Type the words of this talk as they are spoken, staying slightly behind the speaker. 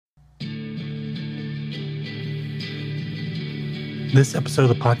This episode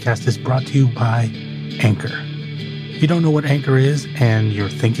of the podcast is brought to you by Anchor. If you don't know what Anchor is and you're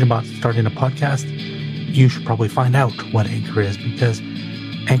thinking about starting a podcast, you should probably find out what Anchor is, because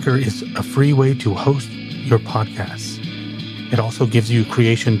Anchor is a free way to host your podcasts. It also gives you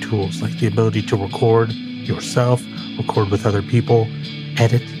creation tools like the ability to record yourself, record with other people,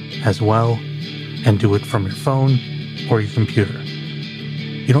 edit as well, and do it from your phone or your computer.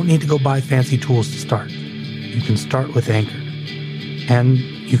 You don't need to go buy fancy tools to start. You can start with Anchor. And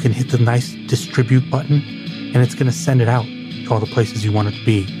you can hit the nice distribute button, and it's going to send it out to all the places you want it to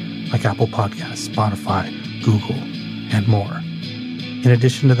be, like Apple Podcasts, Spotify, Google, and more. In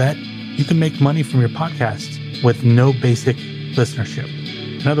addition to that, you can make money from your podcasts with no basic listenership.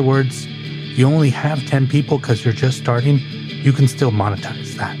 In other words, if you only have 10 people because you're just starting, you can still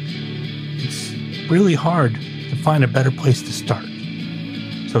monetize that. It's really hard to find a better place to start.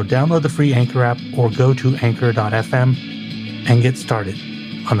 So download the free Anchor app or go to anchor.fm and get started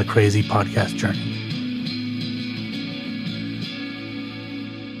on the crazy podcast journey.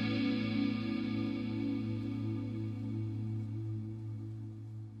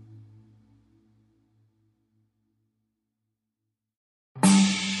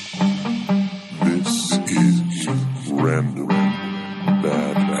 This is Random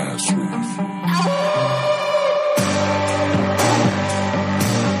Badassery.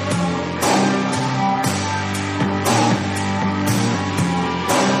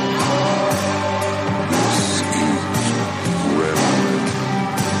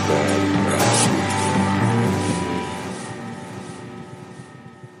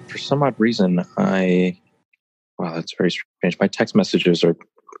 For some odd reason, wow, that's very strange. My text messages are,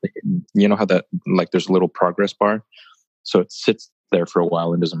 you know how that, like there's a little progress bar? So it sits there for a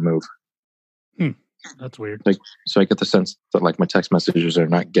while and doesn't move. That's weird. So I get the sense that like my text messages are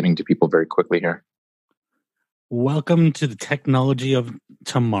not getting to people very quickly here. Welcome to the technology of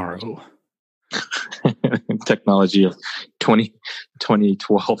tomorrow. Technology of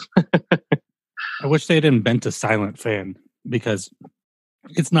 2012. I wish they had invented a silent fan, because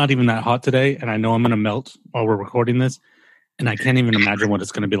it's not even that hot today, and I know I'm going to melt while we're recording this, and I can't even imagine what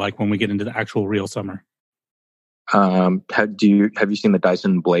it's going to be like when we get into the actual real summer. Have you seen the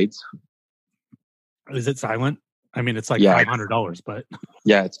Dyson blades? Is it silent? I mean, it's like $500, but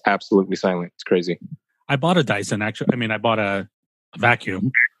yeah, it's absolutely silent. It's crazy. I bought a Dyson. Actually, I mean, I bought a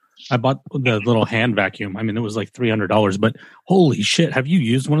vacuum. I bought the little hand vacuum. I mean, it was like $300, but holy shit! Have you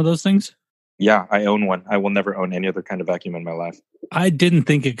used one of those things? Yeah, I own one. I will never own any other kind of vacuum in my life. I didn't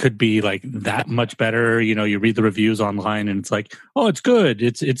think it could be like that much better. You know, you read the reviews online and it's like, oh, it's good.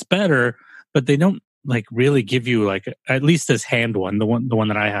 It's better, but they don't like really give you like, at least this hand one, the one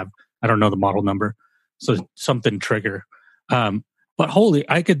that I have, I don't know the model number. So something trigger. But holy,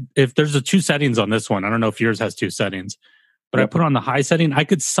 if there's a 2 settings on this one, I don't know if yours has 2 settings, but I put on the high setting, I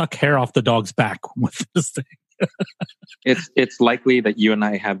could suck hair off the dog's back with this thing. It's likely that you and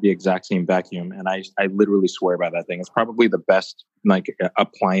I have the exact same vacuum, and I literally swear by that thing. It's probably the best like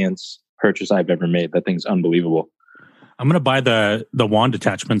appliance purchase I've ever made. That thing's unbelievable. I'm gonna buy the wand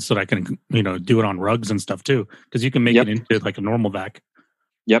attachment so that I can do it on rugs and stuff too, because you can make it into like a normal vac.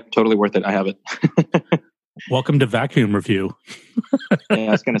 Yep, totally worth it. I have it. Welcome to Vacuum Review. Yeah,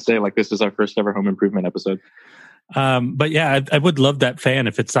 I was gonna say, like, this is our first ever home improvement episode. But yeah, I would love that fan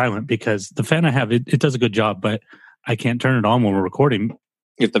if it's silent, because the fan I have, it does a good job, but I can't turn it on when we're recording.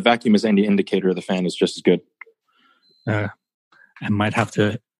 If the vacuum is any indicator, the fan is just as good. I might have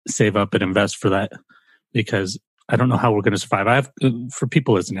to save up and invest for that, because I don't know how we're going to survive. For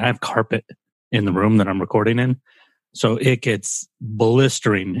people listening, I have carpet in the room that I'm recording in, so it gets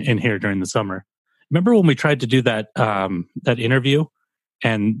blistering in here during the summer. Remember when we tried to do that interview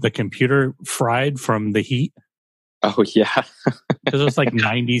and the computer fried from the heat? Oh, yeah. Because it was like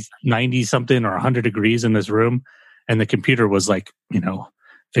 90 something or 100 degrees in this room. And the computer was like,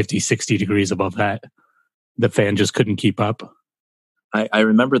 50, 60 degrees above that. The fan just couldn't keep up. I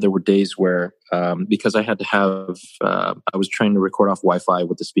remember there were days where, because I had to have, I was trying to record off Wi-Fi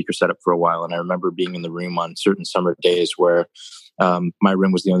with the speaker set up for a while. And I remember being in the room on certain summer days where my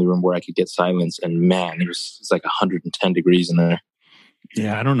room was the only room where I could get silence. And man, it's like 110 degrees in there.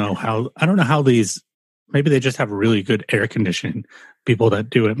 Yeah, I don't know how these, maybe they just have really good air conditioning, people that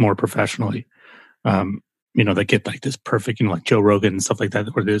do it more professionally. They get like this perfect, like Joe Rogan and stuff like that,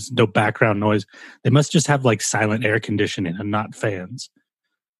 where there's no background noise. They must just have like silent air conditioning and not fans.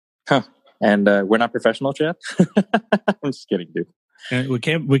 Huh. And we're not professional, Chad? I'm just kidding, dude. And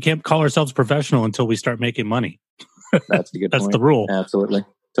we can't call ourselves professional until we start making money. That's a good That's point. the rule. Absolutely.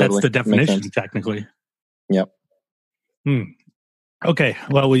 Totally. That's the definition, technically. Yep. Okay.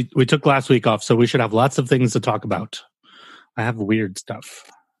 Well, we took last week off, so we should have lots of things to talk about. I have weird stuff.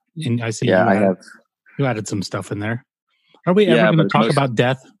 And I see Yeah, I have. you added some stuff in there. Are we ever Yeah, going to but talk about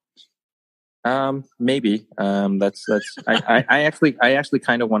death? Maybe. That's. I actually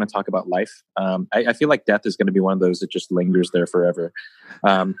kind of want to talk about life. I feel like death is going to be one of those that just lingers there forever.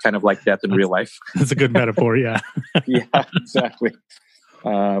 Kind of like death in real life. That's a good metaphor. Yeah. Yeah, exactly.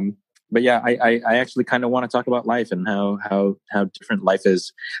 But yeah, I actually kind of want to talk about life and how different life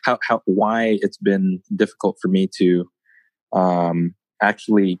is, why it's been difficult for me to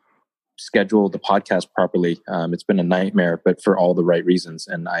actually schedule the podcast properly. It's been a nightmare, but for all the right reasons.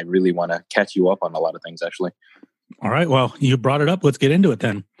 And I really want to catch you up on a lot of things, actually. All right. Well, you brought it up. Let's get into it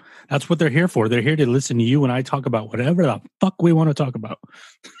then. That's what they're here for. They're here to listen to you and I talk about whatever the fuck we want to talk about.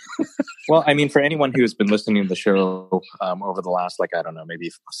 Well, I mean, for anyone who's been listening to the show over the last, I don't know,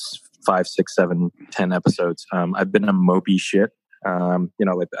 maybe 5, 6, 7, 10 episodes, I've been a mopey shit. I've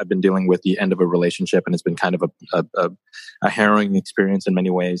been dealing with the end of a relationship, and it's been kind of a harrowing experience in many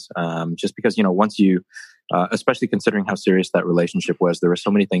ways. Just because, once you, especially considering how serious that relationship was, there were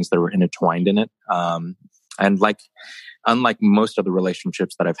so many things that were intertwined in it. And unlike most of the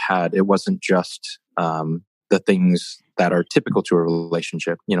relationships that I've had, it wasn't just the things that are typical to a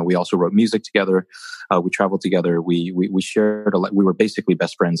relationship. We also wrote music together. We traveled together. We shared a lot. We were basically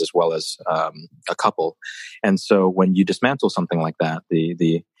best friends as well as a couple. And so when you dismantle something like that,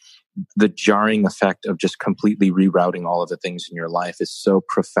 the jarring effect of just completely rerouting all of the things in your life is so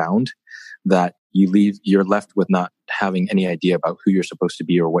profound that you're left with not having any idea about who you're supposed to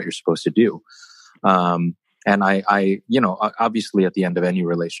be or what you're supposed to do. And I, obviously at the end of any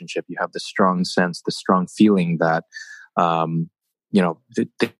relationship, you have the strong sense, the strong feeling that,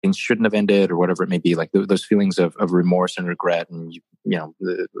 things shouldn't have ended or whatever it may be, like those feelings of remorse and regret and,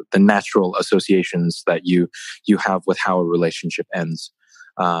 the natural associations that you have with how a relationship ends.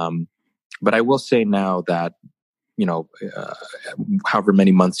 But I will say now that, however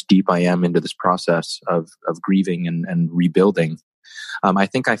many months deep I am into this process of grieving and rebuilding, I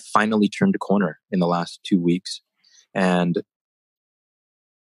think I finally turned a corner in the last 2 weeks. And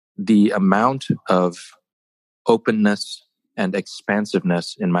the amount of openness and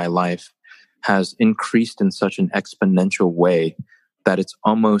expansiveness in my life has increased in such an exponential way that it's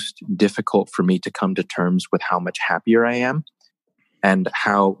almost difficult for me to come to terms with how much happier I am and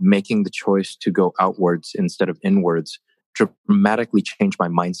how making the choice to go outwards instead of inwards dramatically changed my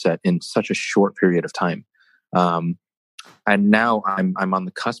mindset in such a short period of time. And now I'm on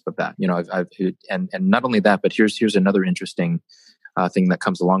the cusp of that. And not only that, but here's another interesting thing that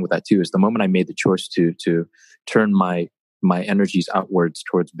comes along with that too. Is the moment I made the choice to turn my energies outwards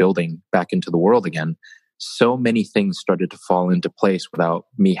towards building back into the world again, so many things started to fall into place without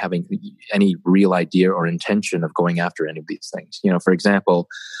me having any real idea or intention of going after any of these things. For example,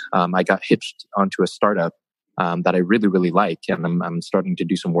 I got hitched onto a startup that I really, really like. And I'm starting to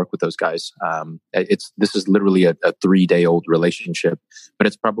do some work with those guys. This is literally a 3-day-old relationship, but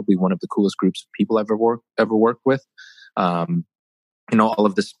it's probably one of the coolest groups of people I've ever worked with. All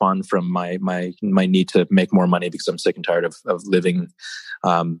of this spawned from my need to make more money because I'm sick and tired of living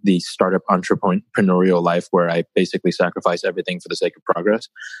the startup entrepreneurial life where I basically sacrifice everything for the sake of progress.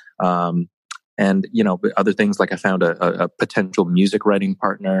 And, other things like I found a potential music writing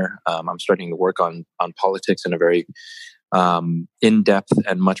partner. I'm starting to work on politics in a very in-depth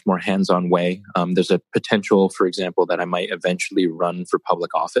and much more hands-on way. There's a potential, for example, that I might eventually run for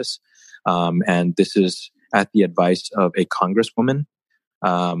public office. And this is at the advice of a congresswoman,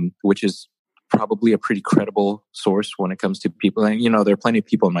 which is probably a pretty credible source when it comes to people. And, there are plenty of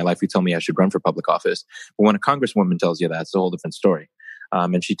people in my life who tell me I should run for public office. But when a congresswoman tells you that, it's a whole different story.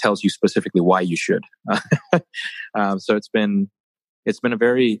 And she tells you specifically why you should. So it's been a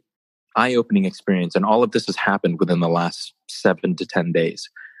very eye-opening experience. And all of this has happened within the last 7 to 10 days.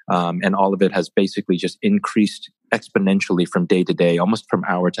 And all of it has basically just increased exponentially from day to day, almost from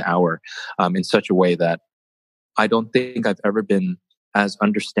hour to hour, in such a way that I don't think I've ever been as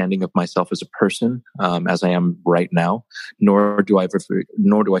understanding of myself as a person as I am right now, nor do I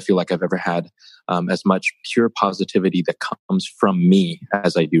feel like I've ever had as much pure positivity that comes from me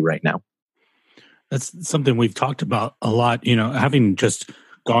as I do right now. That's something we've talked about a lot, having just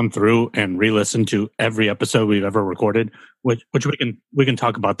gone through and re-listened to every episode we've ever recorded, which we can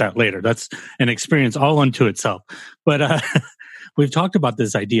talk about that later. That's an experience all unto itself. But we've talked about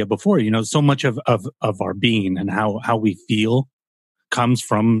this idea before, so much of our being and how we feel comes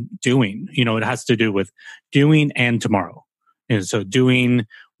from doing. It has to do with doing and tomorrow. And so doing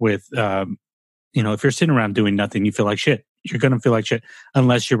with, if you're sitting around doing nothing, you feel like shit. You're going to feel like shit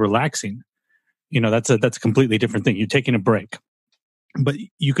unless you're relaxing. That's a completely different thing. You're taking a break. but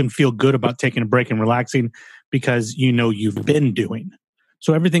you can feel good about taking a break and relaxing because you know you've been doing.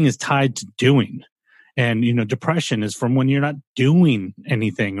 So everything is tied to doing. And, depression is from when you're not doing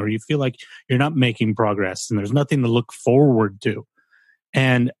anything or you feel like you're not making progress and there's nothing to look forward to.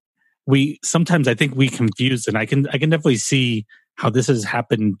 And sometimes I think we confuse, and I can definitely see how this has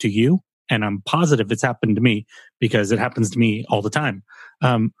happened to you. And I'm positive it's happened to me because it happens to me all the time.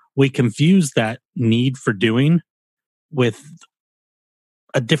 We confuse that need for doing with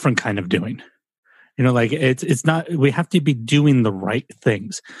a different kind of doing. Like it's not, we have to be doing the right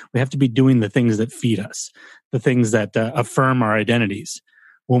things. We have to be doing the things that feed us, the things that affirm our identities.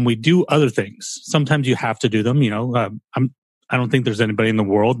 When we do other things, sometimes you have to do them. I don't think there's anybody in the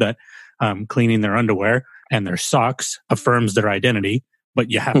world that cleaning their underwear and their socks affirms their identity, but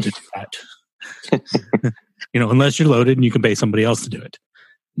you have to do that. Unless you're loaded and you can pay somebody else to do it.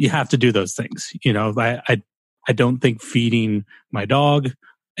 You have to do those things. I don't think feeding my dog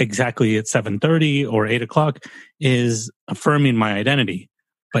exactly at 7:30 or 8 o'clock is affirming my identity,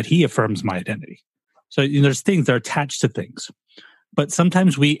 but he affirms my identity. So there's things that are attached to things, but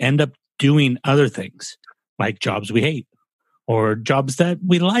sometimes we end up doing other things like jobs we hate or jobs that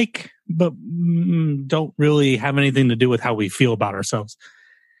we like, but don't really have anything to do with how we feel about ourselves.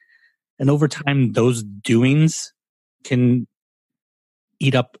 And over time, those doings can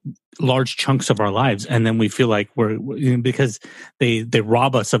eat up large chunks of our lives. And then we feel like we're because they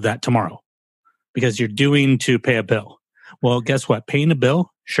rob us of that tomorrow because you're doing to pay a bill. Well, guess what? Paying a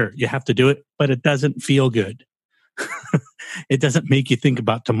bill, sure, you have to do it, but it doesn't feel good. It doesn't make you think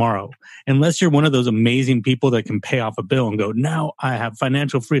about tomorrow. Unless you're one of those amazing people that can pay off a bill and go, now I have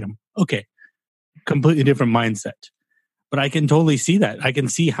financial freedom. Okay. Completely different mindset. But I can totally see that. I can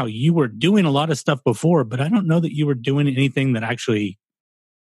see how you were doing a lot of stuff before, but I don't know that you were doing anything that actually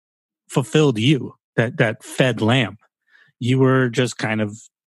fulfilled you, that fed lamb. You were just kind of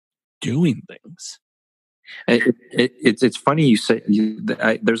doing things. It's funny you say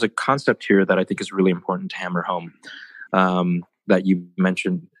there's a concept here that I think is really important to hammer home that you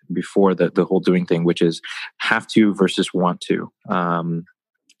mentioned before, the whole doing thing, which is have to versus want to. And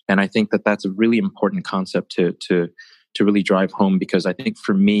I think that's a really important concept to really drive home, because I think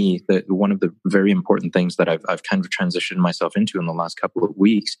for me, that one of the very important things that I've kind of transitioned myself into in the last couple of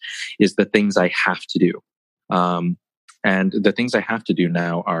weeks is the things I have to do. And the things I have to do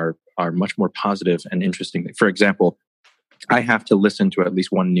now are much more positive and interesting. For example, I have to listen to at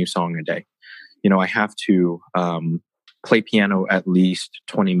least one new song a day. I have to play piano at least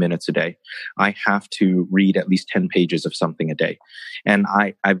 20 minutes a day. I have to read at least 10 pages of something a day. And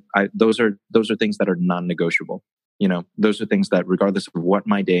those are things that are non-negotiable. Those are things that regardless of what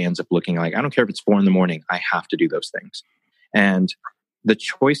my day ends up looking like, I don't care if it's 4 a.m, I have to do those things. And the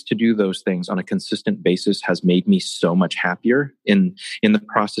choice to do those things on a consistent basis has made me so much happier in the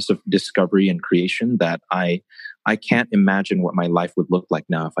process of discovery and creation that I can't imagine what my life would look like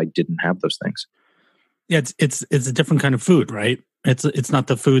now if I didn't have those things. Yeah, it's a different kind of food, right? It's not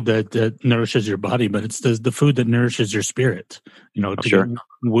the food that nourishes your body, but it's the food that nourishes your spirit. To Sure. get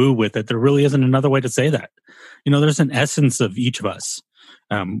woo with it. There really isn't another way to say that. There's an essence of each of us.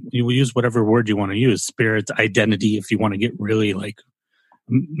 You will use whatever word you want to use, spirit, identity, if you want to get really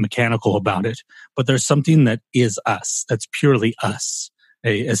mechanical about it. But there's something that is us, that's purely us,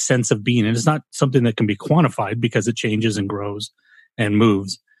 a sense of being. And it's not something that can be quantified because it changes and grows and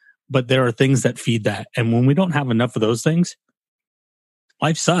moves. But there are things that feed that. And when we don't have enough of those things,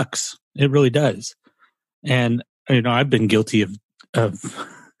 life sucks. It really does. And, I've been guilty of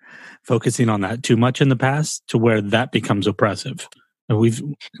focusing on that too much in the past to where that becomes oppressive. And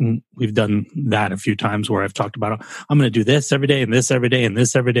we've done that a few times where I've talked about, I'm going to do this every day and this every day and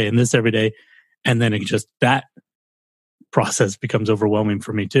this every day and this every day. And then that process becomes overwhelming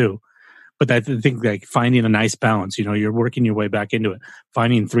for me too. But I think finding a nice balance, you're working your way back into it,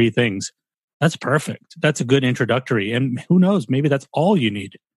 finding 3 things. That's perfect. That's a good introductory. And who knows, maybe that's all you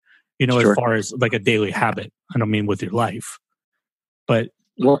need, Sure. As far as like a daily habit. I don't mean with your life, but.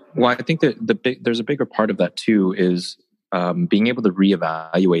 Well, I think that there's a bigger part of that too is being able to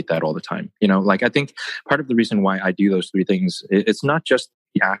reevaluate that all the time. I think part of the reason why I do those 3 things, it's not just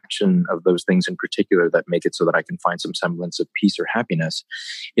the action of those things in particular that make it so that I can find some semblance of peace or happiness.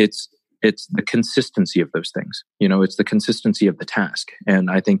 It's the consistency of those things. It's the consistency of the task. And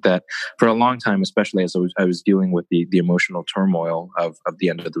I think that for a long time, especially as I was dealing with the emotional turmoil of the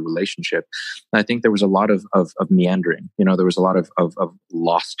end of the relationship, I think there was a lot of meandering. There was a lot of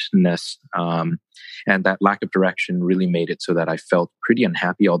lostness. And that lack of direction really made it so that I felt pretty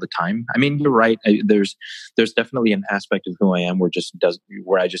unhappy all the time. I mean, you're right. There's definitely an aspect of who I am where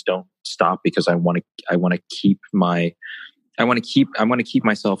I just don't stop because I want to keep my I want to keep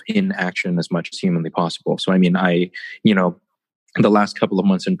myself in action as much as humanly possible. So, I mean, the last couple of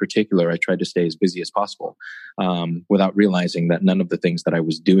months in particular, I tried to stay as busy as possible, without realizing that none of the things that I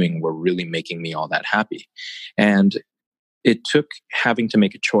was doing were really making me all that happy. And it took having to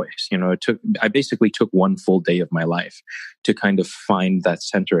make a choice. I basically took one full day of my life to kind of find that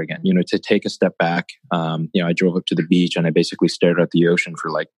center again, to take a step back. I drove up to the beach and I basically stared at the ocean for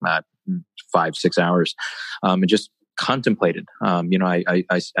like 5-6 hours, and just contemplated. I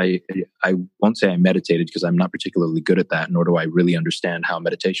won't say I meditated because I'm not particularly good at that, nor do I really understand how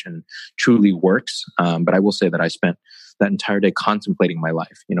meditation truly works. But I will say that I spent that entire day contemplating my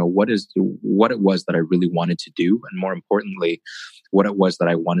life. What it was that I really wanted to do, and more importantly, what it was that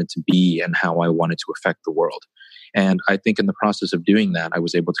I wanted to be and how I wanted to affect the world. And I think in the process of doing that, I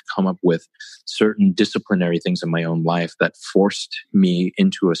was able to come up with certain disciplinary things in my own life that forced me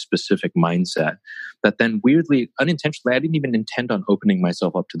into a specific mindset that then weirdly, unintentionally, I didn't even intend on opening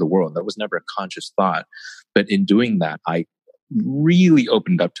myself up to the world. That was never a conscious thought. But in doing that, I really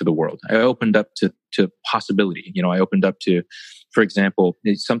opened up to the world. I opened up to possibility. I opened up to, for example,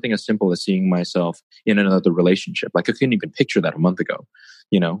 something as simple as seeing myself in another relationship. Like I couldn't even picture that a month ago,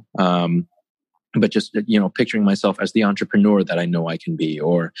 but just, picturing myself as the entrepreneur that I know I can be,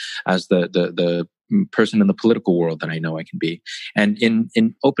 or as the person in the political world that I know I can be. And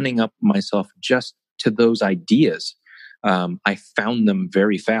in opening up myself just to those ideas, I found them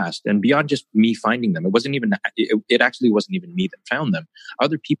very fast. And beyond just me finding them, it actually wasn't even me that found them.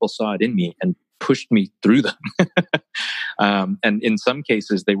 Other people saw it in me and pushed me through them. And in some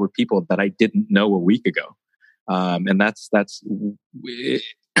cases, they were people that I didn't know a week ago. And that's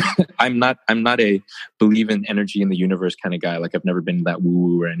I'm not a believe in energy in the universe kind of guy. Like I've never been that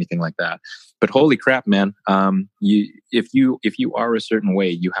woo or anything like that. But holy crap, man! If you are a certain way,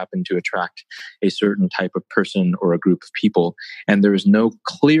 you happen to attract a certain type of person or a group of people, and there is no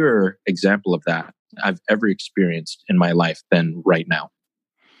clearer example of that I've ever experienced in my life than right now.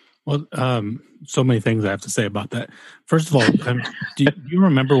 Well, so many things I have to say about that. First of all, do you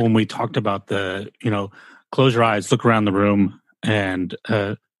remember when we talked about close your eyes, look around the room, and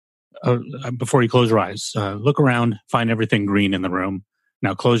before you close your eyes, look around, find everything green in the room.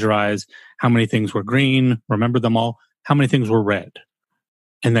 Now close your eyes. How many things were green? Remember them all. How many things were red?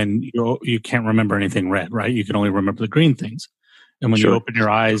 And then you can't remember anything red, right? You can only remember the green things. And when you open your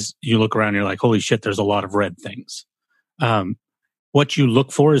eyes, you look around, you're like, holy shit, there's a lot of red things. What you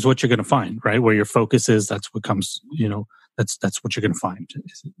look for is what you're going to find, right? Where your focus is, that's what comes, that's what you're going to find.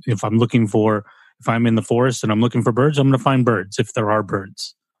 If I'm in the forest and I'm looking for birds, I'm going to find birds if there are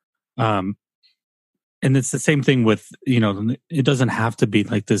birds. And it's the same thing with, it doesn't have to be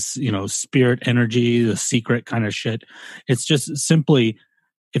like this, spirit energy, the secret kind of shit. It's just simply,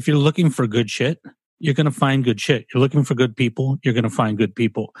 if you're looking for good shit, you're going to find good shit. You're looking for good people, you're going to find good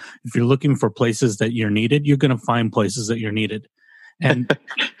people. If you're looking for places that you're needed, you're going to find places that you're needed. And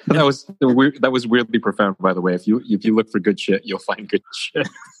that was weirdly profound, by the way. If you look for good shit, you'll find good shit.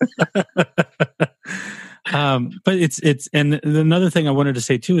 But it's and another thing I wanted to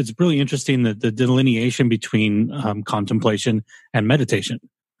say too, it's really interesting that the delineation between contemplation and meditation.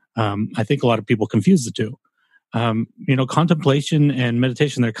 I think a lot of people confuse the two. Contemplation and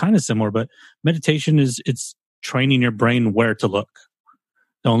meditation, they're kind of similar, but meditation it's training your brain where to look.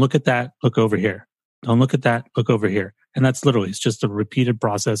 Don't look at that, look over here. Don't look at that, look over here. And that's literally, it's just a repeated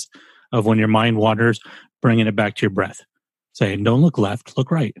process of when your mind wanders, bringing it back to your breath. Saying, don't look left, look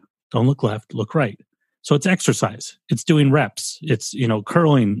right. Don't look left, look right. So it's exercise. It's doing reps. It's,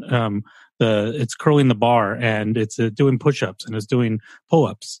 curling, it's curling the bar, and it's doing push-ups, and it's doing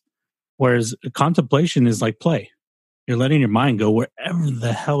pull-ups. Whereas contemplation is like play. You're letting your mind go wherever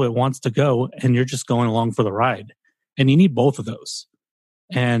the hell it wants to go, and you're just going along for the ride. And you need both of those.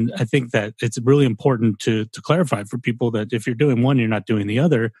 And I think that it's really important to clarify for people that if you're doing one, you're not doing the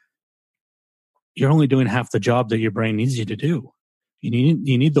other. You're only doing half the job that your brain needs you to do. You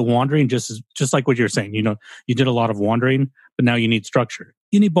need the wandering, just like what you're saying. You did a lot of wandering, but now you need structure.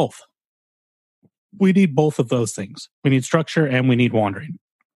 You need both. We need both of those things. We need structure and we need wandering.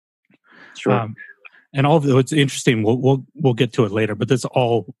 Sure. And all of it's interesting. We'll get to it later, but this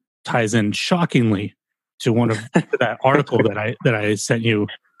all ties in shockingly to one of that article that I sent you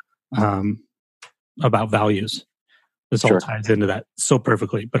about values. This all ties into that so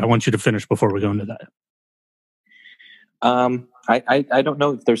perfectly. But I want you to finish before we go into that. I don't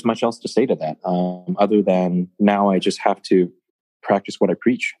know if there's much else to say to that, other than now I just have to practice what I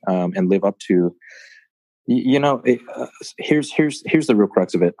preach and live up to. Here's the real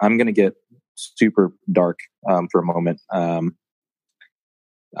crux of it. I'm going to get super dark for a moment.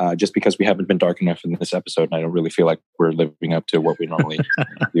 just because we haven't been dark enough in this episode, and I don't really feel like we're living up to what we normally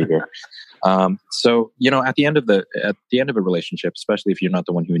do here. So, at the end of a relationship, especially if you're not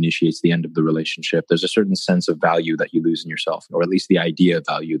the one who initiates the end of the relationship, there's a certain sense of value that you lose in yourself, or at least the idea of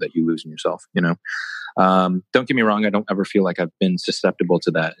value that you lose in yourself. Don't get me wrong. I don't ever feel like I've been susceptible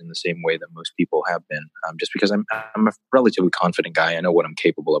to that in the same way that most people have been, just because I'm a relatively confident guy. I know what I'm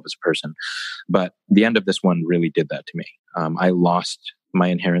capable of as a person, but the end of this one really did that to me. I lost my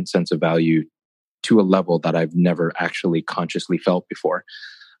inherent sense of value to a level that I've never actually consciously felt before.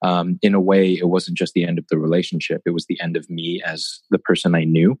 In a way, it wasn't just the end of the relationship; it was the end of me as the person I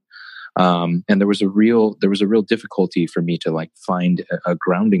knew. And there was a real difficulty for me to find a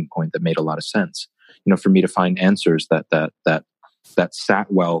grounding point that made a lot of sense. For me to find answers that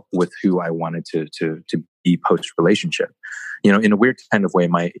sat well with who I wanted to be post relationship. In a weird kind of way,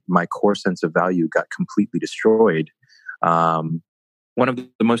 my core sense of value got completely destroyed. One of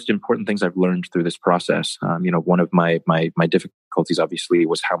the most important things I've learned through this process, one of my difficulties obviously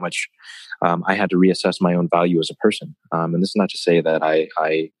was how much I had to reassess my own value as a person. And this is not to say that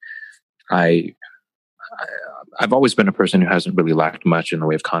I've always been a person who hasn't really lacked much in the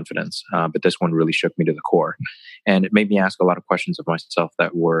way of confidence, but this one really shook me to the core, and it made me ask a lot of questions of myself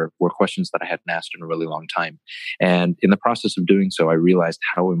that were questions that I hadn't asked in a really long time. And in the process of doing so, I realized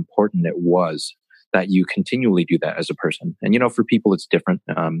how important it was that you continually do that as a person. And for people, it's different.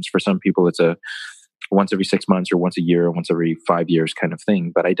 For some people, it's a once every 6 months or once a year or once every 5 years kind of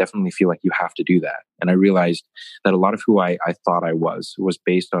thing. But I definitely feel like you have to do that. And I realized that a lot of who I thought I was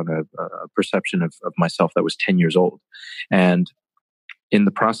based on a perception of myself that was 10 years old. And in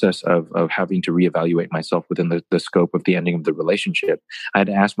the process of having to reevaluate myself within the scope of the ending of the relationship, I had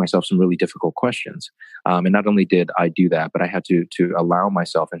to ask myself some really difficult questions. And not only did I do that, but I had to allow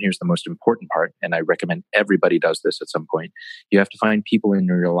myself, and here's the most important part, and I recommend everybody does this at some point, you have to find people in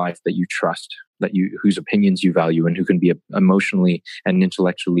your life that you trust, whose opinions you value, and who can be emotionally and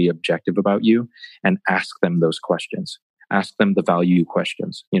intellectually objective about you, and ask them those questions. Ask them the value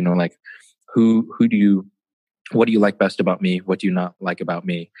questions. What do you like best about me? What do you not like about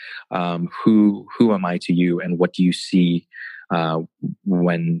me? Who am I to you? And what do you see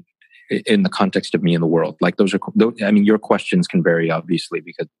when in the context of me in the world? Your questions can vary, obviously,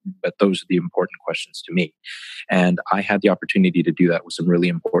 but those are the important questions to me. And I had the opportunity to do that with some really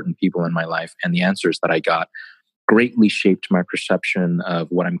important people in my life. And the answers that I got greatly shaped my perception of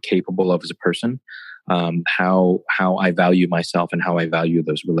what I'm capable of as a person. How I value myself and how I value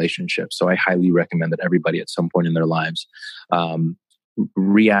those relationships. So I highly recommend that everybody at some point in their lives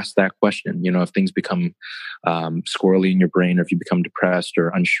re-ask that question. If things become squirrely in your brain, or if you become depressed or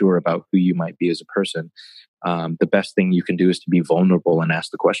unsure about who you might be as a person, the best thing you can do is to be vulnerable and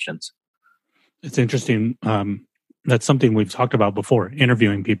ask the questions. It's interesting. That's something we've talked about before,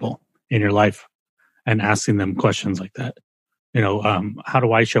 interviewing people in your life and asking them questions like that. How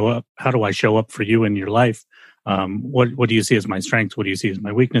do I show up? How do I show up for you in your life? What do you see as my strengths? What do you see as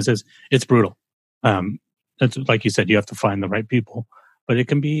my weaknesses? It's brutal. It's like you said, you have to find the right people, but it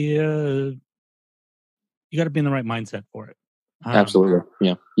can be, you got to be in the right mindset for it. Absolutely.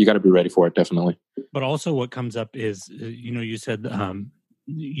 Yeah. You got to be ready for it. Definitely. But also what comes up is, you said,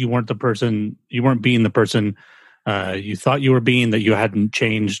 you weren't being the person you thought you were being, that you hadn't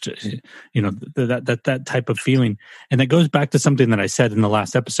changed, that type of feeling. And that goes back to something that I said in the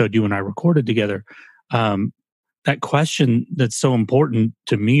last episode you and I recorded together. That question that's so important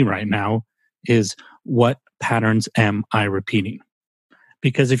to me right now is, what patterns am I repeating?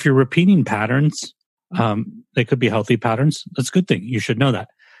 Because if you're repeating patterns, they could be healthy patterns. That's a good thing. You should know that.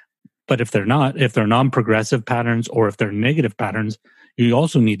 But if they're not, if they're non-progressive patterns, or if they're negative patterns, you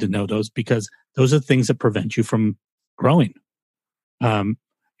also need to know those, because those are things that prevent you from growing.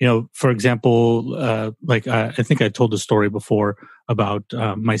 For example, I think I told a story before about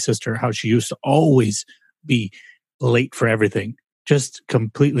my sister, how she used to always be late for everything, just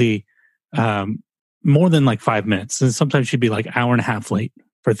completely more than 5 minutes. And sometimes she'd be hour and a half late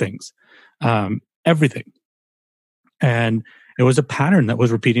for things, everything. And it was a pattern that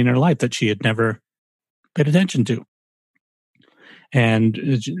was repeating in her life that she had never paid attention to. And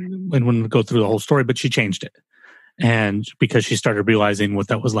wouldn't go through the whole story, but she changed it. And because she started realizing what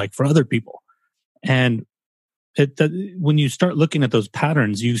that was like for other people. And when you start looking at those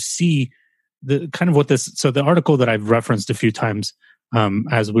patterns, you see the kind of so the article that I've referenced a few times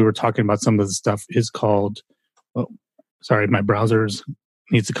as we were talking about some of the stuff is called, my browser's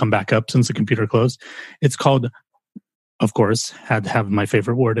needs to come back up since the computer closed. It's called, of course, had to have my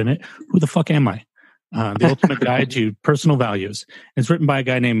favorite word in it, Who the Fuck Am I? The Ultimate Guide to Personal Values. It's written by a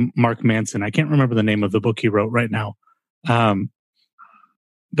guy named Mark Manson. I can't remember the name of the book he wrote right now.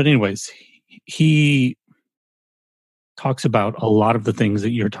 but anyways, he talks about a lot of the things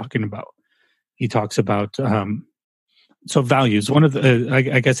that you're talking about. He talks about so values. One of the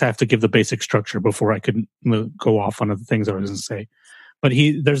I guess I have to give the basic structure before I could go off on other things I was going to say. But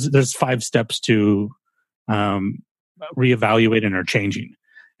there's 5 steps to reevaluating or changing,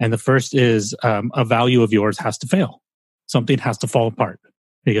 and the first is a value of yours has to fail. Something has to fall apart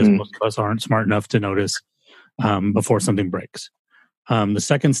because most of us aren't smart enough to notice before something breaks. The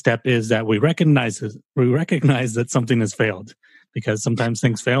second step is that we recognize that something has failed, because sometimes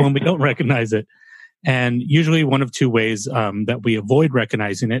things fail and we don't recognize it. And usually one of 2 ways that we avoid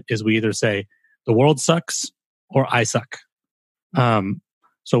recognizing it is we either say the world sucks or I suck.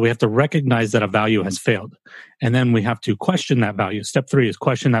 So we have to recognize that a value has failed. And then we have to question that value. Step 3 is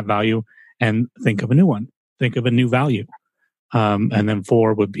question that value and think of a new one. Think of a new value. And then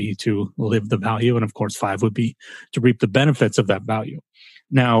 4 would be to live the value. And of course, 5 would be to reap the benefits of that value.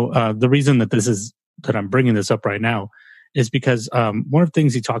 Now, the reason that I'm bringing this up right now is because one of the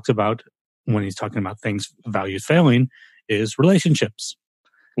things he talks about when he's talking about values failing is relationships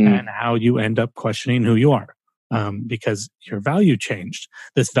and how you end up questioning who you are because your value changed.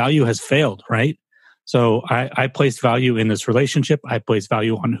 This value has failed, right? So I placed value in this relationship. I placed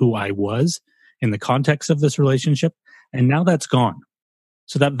value on who I was in the context of this relationship. And now that's gone.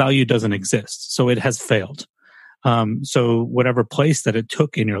 So that value doesn't exist. So it has failed. So whatever place that it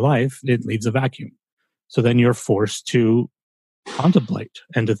took in your life, it leaves a vacuum. So then you're forced to contemplate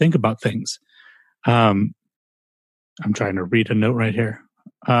and to think about things. I'm trying to read a note right here.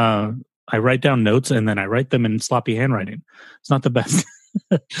 I write down notes and then I write them in sloppy handwriting. It's not the best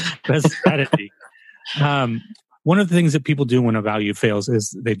strategy. One of the things that people do when a value fails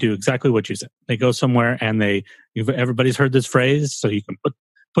is they do exactly what you said. They go somewhere and everybody's heard this phrase, so you can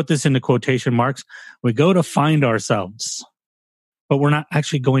put this into quotation marks. We go to find ourselves, but we're not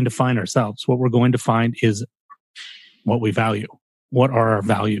actually going to find ourselves. What we're going to find is what we value. What are our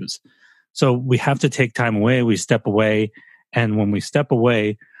values? So we have to take time away. We step away. And when we step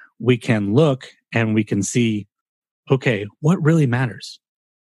away, we can look and we can see, okay, what really matters?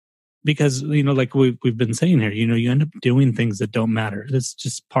 Because, like we've been saying here, you end up doing things that don't matter. It's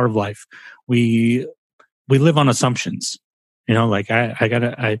just part of life. We live on assumptions, like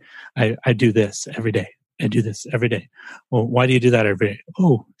I do this every day. I do this every day. Well, why do you do that every day?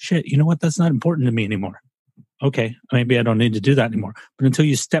 Oh, shit. You know what? That's not important to me anymore. Okay, maybe I don't need to do that anymore. But until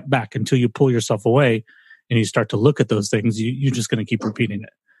you step back, until you pull yourself away and you start to look at those things, you're just going to keep repeating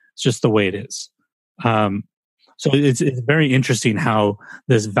it. It's just the way it is. So it's very interesting how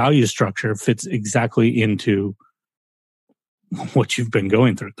this value structure fits exactly into what you've been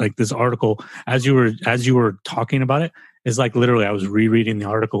going through. Like this article, as you were talking about it, is like literally I was rereading the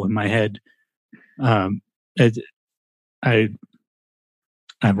article in my head. I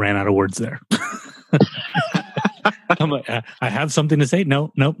ran out of words there. I'm like, I have something to say.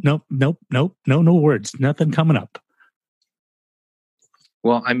 No words. Nothing coming up.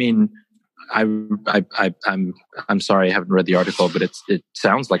 Well, I mean, I'm sorry I haven't read the article, but it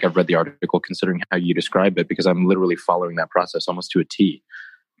sounds like I've read the article considering how you describe it, because I'm literally following that process almost to a T.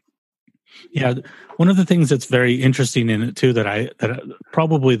 Yeah, one of the things that's very interesting in it too, that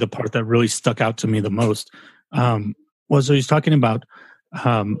probably the part that really stuck out to me the most was he's talking about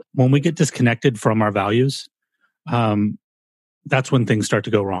when we get disconnected from our values. That's when things start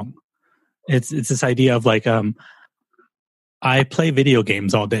to go wrong. It's this idea of like I play video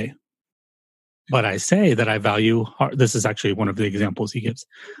games all day, but I say that I value this is actually one of the examples he gives.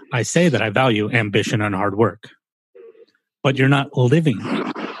 I say that I value ambition and hard work, but you're not living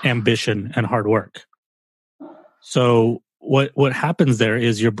ambition and hard work. So what happens there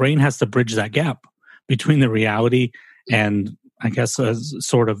is your brain has to bridge that gap between the reality and I guess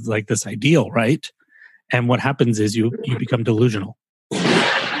sort of like this ideal, right? And what happens is you become delusional.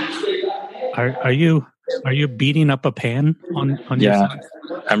 Are you beating up a pan on your side?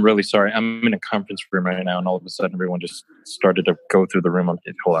 I'm really sorry. I'm in a conference room right now, and all of a sudden, everyone just started to go through the room.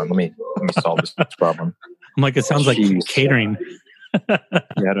 Hold on, let me solve this problem. I'm like, it sounds like catering.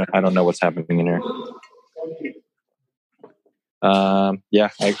 Yeah, I don't know what's happening in here.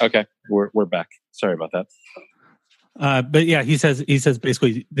 Okay, we're back. Sorry about that. But yeah, he says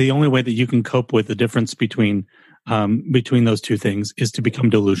basically the only way that you can cope with the difference between those two things is to become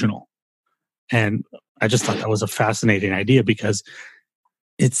delusional. And I just thought that was a fascinating idea because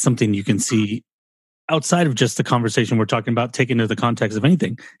it's something you can see outside of just the conversation we're talking about, taken into the context of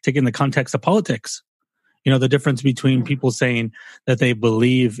anything, taking the context of politics. The difference between people saying that they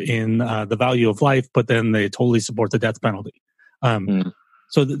believe in the value of life, but then they totally support the death penalty.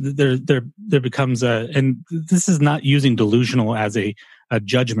 So there becomes and this is not using delusional as a a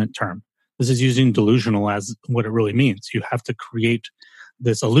judgment term. This is using delusional as what it really means. You have to create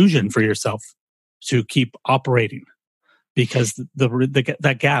this illusion for yourself to keep operating, because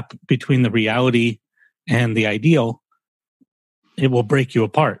that gap between the reality and the ideal, it will break you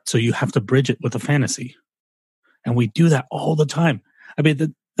apart. So you have to bridge it with a fantasy. And we do that all the time. I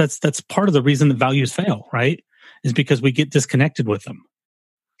mean, that's part of the reason that values fail, right? Is because we get disconnected with them.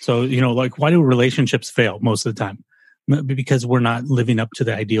 So, like, why do relationships fail most of the time? Because we're not living up to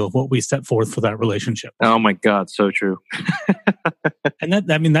the ideal of what we set forth for that relationship. Oh my God, so true. And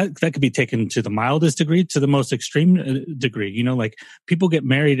that could be taken to the mildest degree to the most extreme degree. Like, people get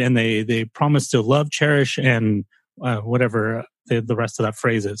married and they promise to love, cherish, and whatever the rest of that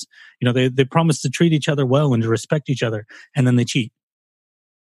phrase is. They promise to treat each other well and to respect each other, and then they cheat.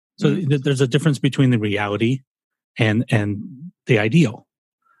 So there's a difference between the reality and the ideal,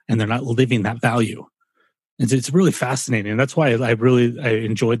 and they're not living that value. It's really fascinating. And that's why I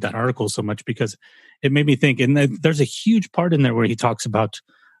enjoyed that article so much, because it made me think. And there's a huge part in there where he talks about,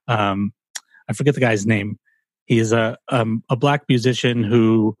 I forget the guy's name. He is a black musician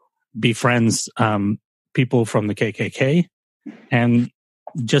who befriends people from the KKK, and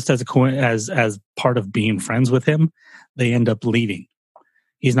just as part of being friends with him, they end up leaving.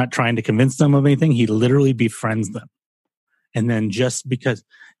 He's not trying to convince them of anything. He literally befriends them. And then just because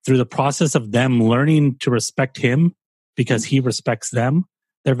through the process of them learning to respect him because he respects them,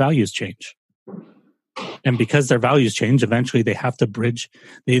 their values change. And because their values change, eventually they have to bridge.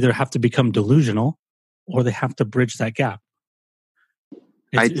 They either have to become delusional or they have to bridge that gap.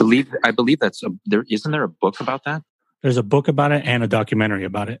 I believe isn't there a book about that? There's a book about it and a documentary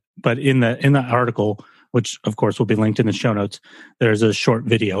about it. But in the article, which of course will be linked in the show notes, there's a short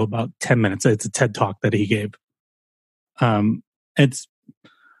video about 10 minutes. It's a TED talk that he gave. It's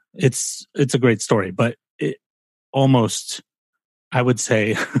a great story, but it almost, I would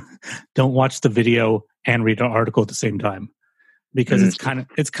say, don't watch the video and read an article at the same time, because it's kind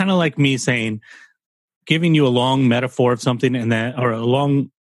of like me saying, giving you a long metaphor of something or a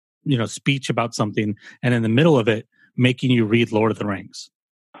long, speech about something, and in the middle of it, making you read Lord of the Rings.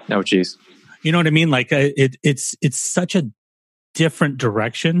 Oh, geez. You know what I mean? Like it's such a different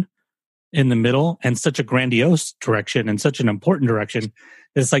direction in the middle, and such a grandiose direction, and such an important direction.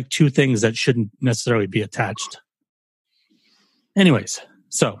 It's like two things that shouldn't necessarily be attached. Anyways,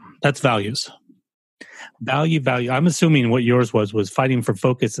 so that's values. Value. I'm assuming what yours was fighting for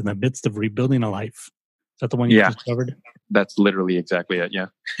focus in the midst of rebuilding a life. Is that the one you just covered? That's literally exactly it. Yeah.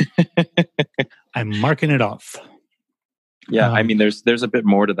 I'm marking it off. Yeah, I mean, there's a bit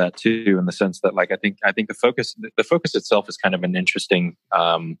more to that too, in the sense that, like, I think the focus itself is kind of an interesting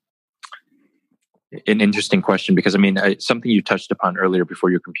question, because I mean, something you touched upon earlier before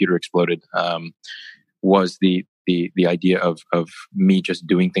your computer exploded was the idea of me just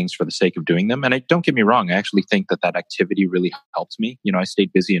doing things for the sake of doing them. And don't get me wrong, I actually think that activity really helped me. I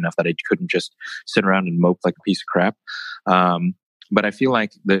stayed busy enough that I couldn't just sit around and mope like a piece of crap. But I feel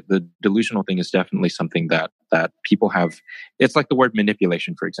like the delusional thing is definitely something that people have. It's like the word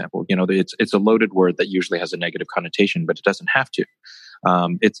manipulation, for example. It's a loaded word that usually has a negative connotation, but it doesn't have to.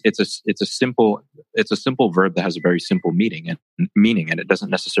 It's a simple verb that has a very simple meaning, and it doesn't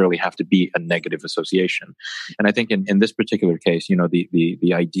necessarily have to be a negative association. And I think in this particular case,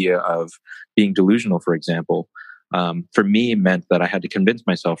 the idea of being delusional, for example, for me meant that I had to convince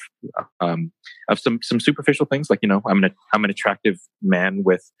myself of some superficial things, like, I'm an attractive man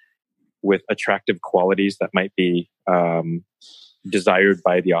with attractive qualities that might be desired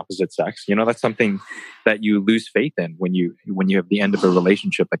by the opposite sex. That's something that you lose faith in when you have the end of a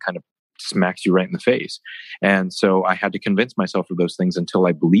relationship that kind of smacks you right in the face. And so I had to convince myself of those things until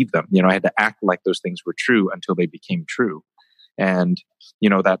I believed them. I had to act like those things were true until they became true. And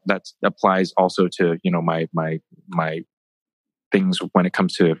that applies also to my things when it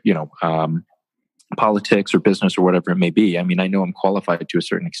comes to politics or business or whatever it may be. I mean, I know I'm qualified to a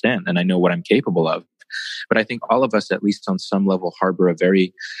certain extent, and I know what I'm capable of. But I think all of us, at least on some level, harbor a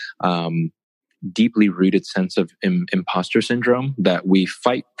very deeply rooted sense of imposter syndrome that we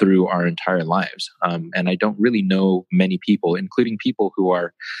fight through our entire lives. And I don't really know many people, including people who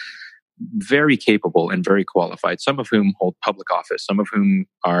are very capable and very qualified, some of whom hold public office, some of whom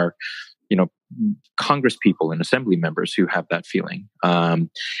are, Congress people and assembly members who have that feeling.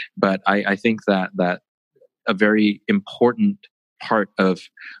 But I think that a very important part of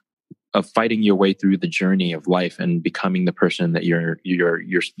fighting your way through the journey of life and becoming the person that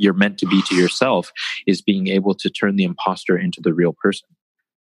you're meant to be to yourself is being able to turn the imposter into the real person.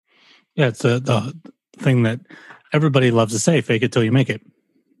 Yeah, it's the thing that everybody loves to say: "Fake it till you make it."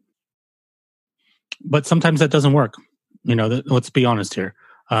 But sometimes that doesn't work. Let's be honest here.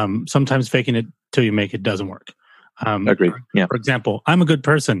 Sometimes faking it till you make it doesn't work. Agreed. Yeah. For example, I'm a good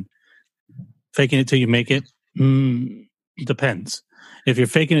person. Faking it till you make it depends. If you're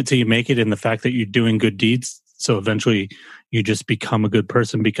faking it till you make it in the fact that you're doing good deeds, so eventually you just become a good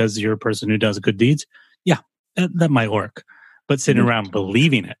person because you're a person who does good deeds, yeah, that might work. But sitting around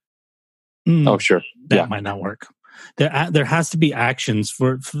believing it, oh, sure. That might not work. There has to be actions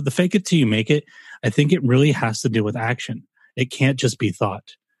for the fake it till you make it. I think it really has to do with action. It can't just be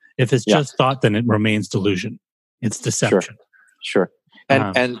thought. If it's just thought, then it remains delusion. It's deception. Sure.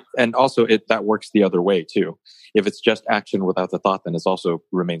 And also that works the other way too. If it's just action without the thought, then it also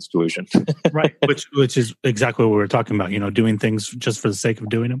remains delusion. Right. Which is exactly what we were talking about, doing things just for the sake of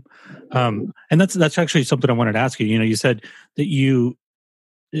doing them. And that's actually something I wanted to ask you. You said that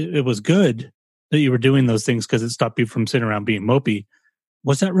it was good that you were doing those things because it stopped you from sitting around being mopey.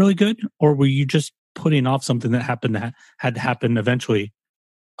 Was that really good? Or were you just putting off something that had to happen eventually?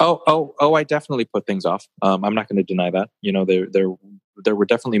 Oh! I definitely put things off. I'm not going to deny that. There were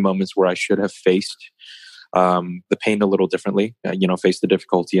definitely moments where I should have faced the pain a little differently. Faced the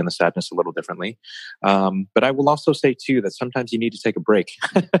difficulty and the sadness a little differently. But I will also say too that sometimes you need to take a break.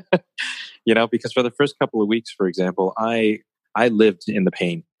 Because for the first couple of weeks, for example, I lived in the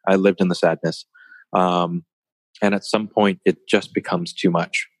pain. I lived in the sadness, and at some point, it just becomes too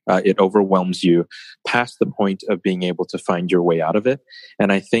much. It overwhelms you past the point of being able to find your way out of it.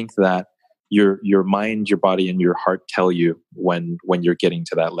 And I think that your mind, your body, and your heart tell you when you're getting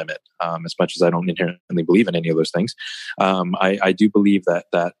to that limit. As much as I don't inherently believe in any of those things, I do believe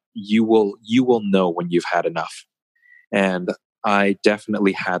that you will know when you've had enough. And I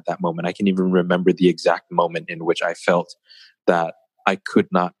definitely had that moment. I can even remember the exact moment in which I felt that I could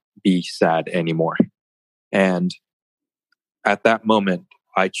not be sad anymore. And at that moment,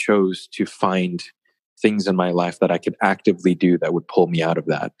 I chose to find things in my life that I could actively do that would pull me out of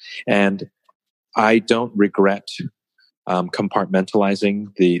that. And I don't regret compartmentalizing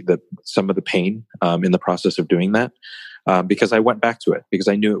some of the pain in the process of doing that, because I went back to it because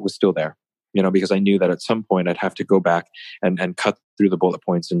I knew it was still there. Because I knew that at some point I'd have to go back and cut through the bullet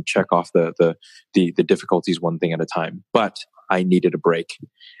points and check off the difficulties one thing at a time. But I needed a break,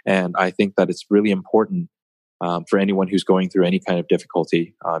 and I think that it's really important for anyone who's going through any kind of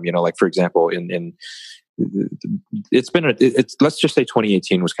difficulty. Like for example, let's just say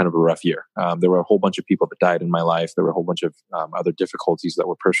 2018 was kind of a rough year. There were a whole bunch of people that died in my life. There were a whole bunch of other difficulties that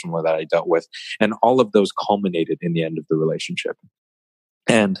were personal that I dealt with, and all of those culminated in the end of the relationship.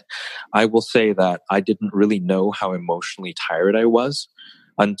 And I will say that I didn't really know how emotionally tired I was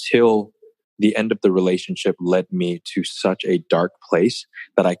until the end of the relationship led me to such a dark place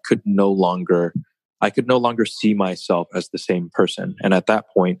that I could no longer see myself as the same person. And at that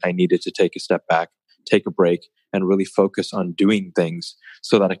point, I needed to take a step back, take a break, and really focus on doing things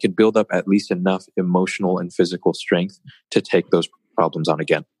so that I could build up at least enough emotional and physical strength to take those problems on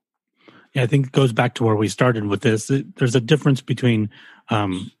again. Yeah, I think it goes back to where we started with this. There's a difference between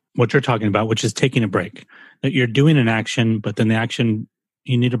what you're talking about, which is taking a break. That you're doing an action, but then the action,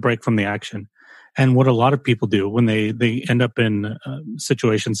 you need a break from the action. And what a lot of people do when they end up in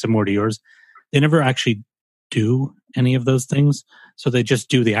situations similar to yours, they never actually do any of those things. So they just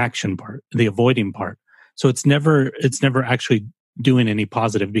do the action part, the avoiding part. So it's never actually doing any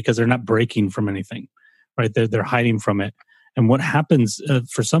positive because they're not breaking from anything, right? They're hiding from it. And what happens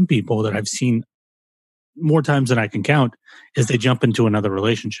for some people that I've seen more times than I can count is they jump into another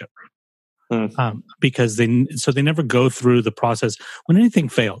relationship because they never go through the process. When anything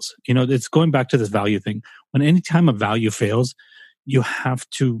fails, it's going back to this value thing. When any time a value fails, you have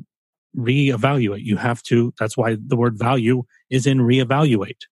to reevaluate. That's why the word value is in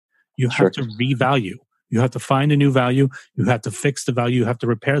reevaluate. You have to revalue. You have to find a new value. You have to fix the value. You have to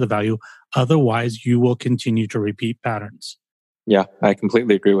repair the value. Otherwise, you will continue to repeat patterns. Yeah, I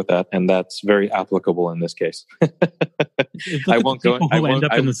completely agree with that, and that's very applicable in this case. I won't go. People who end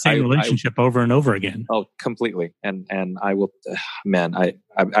up in the same relationship over and over again. Oh, completely. And I will, man. I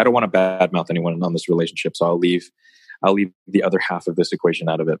don't want to badmouth anyone on this relationship, so I'll leave the other half of this equation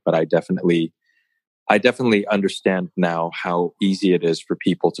out of it. But I definitely understand now how easy it is for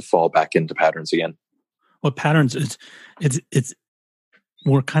people to fall back into patterns again. Well, patterns, it's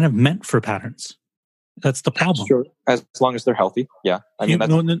we're kind of meant for patterns. That's the problem. Sure, as long as they're healthy. Yeah, I mean,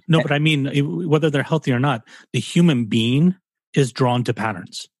 no, but I mean, whether they're healthy or not, the human being is drawn to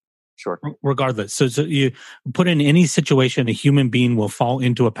patterns. Sure, regardless. So you put in any situation, a human being will fall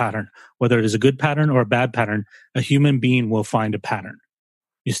into a pattern, whether it is a good pattern or a bad pattern. A human being will find a pattern.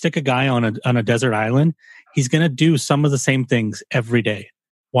 You stick a guy on a desert island, he's going to do some of the same things every day.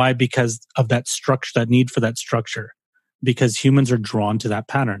 Why? Because of that structure, that need for that structure. because humans are drawn to that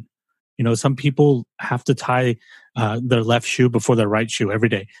pattern. You know, some people have to tie their left shoe before their right shoe every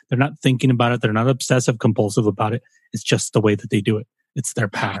day. They're not thinking about it. They're not obsessive compulsive about it. It's just the way that they do it. It's their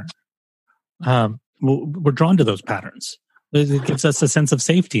pattern. We're drawn to those patterns. It gives us a sense of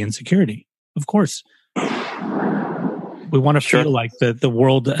safety and security. Of course, we want to feel like the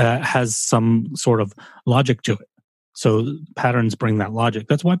world has some sort of logic to it. So patterns bring that logic.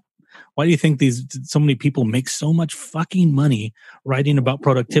 That's why do you think so many people make so much fucking money writing about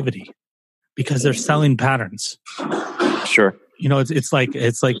productivity? Because they're selling patterns. Sure. You know, it's like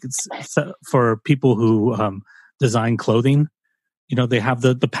for people who design clothing. You know, they have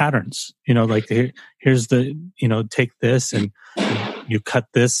the patterns. You know, like here's the, you know, take this and you cut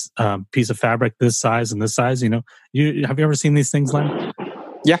this piece of fabric this size and this size. You know, have you ever seen these things, Len?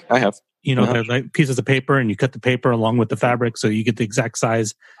 Yeah, I have. You know, they're like pieces of paper, and you cut the paper along with the fabric, so you get the exact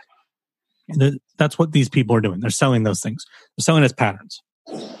size. And that's what these people are doing. They're selling those things. They're selling as patterns.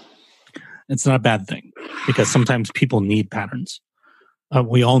 It's not a bad thing, because sometimes people need patterns.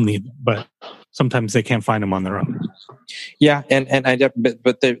 We all need them, but sometimes they can't find them on their own. Yeah,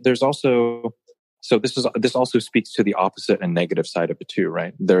 but there's also, so this also speaks to the opposite and negative side of it too,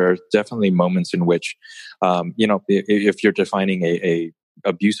 right? There are definitely moments in which, you know, if you're defining a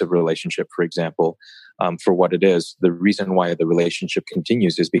abusive relationship, for example, for what it is, the reason why the relationship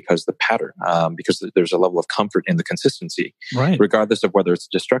continues is because the pattern, because there's a level of comfort in the consistency, right, regardless of whether it's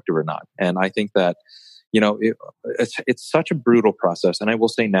destructive or not. And I think that, you know, it's such a brutal process. And I will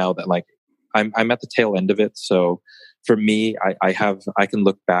say now that, like, I'm at the tail end of it. So for me, I can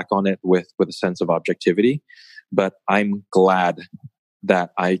look back on it with a sense of objectivity, but I'm glad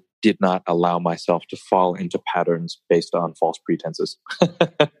that I did not allow myself to fall into patterns based on false pretenses.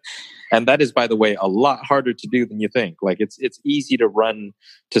 And that is, by the way, a lot harder to do than you think. Like, it's easy to run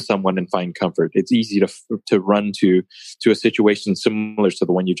to someone and find comfort. It's easy to run to a situation similar to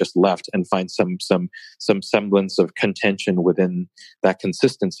the one you just left and find some semblance of contention within that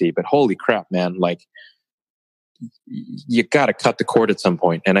consistency. But holy crap, man, like, you got to cut the cord at some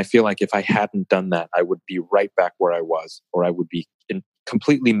point. And I feel like if I hadn't done that, I would be right back where I was, or I would be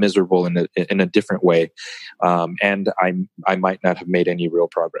completely miserable in a different way. And I might not have made any real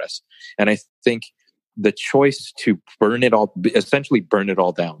progress. And I think the choice to essentially burn it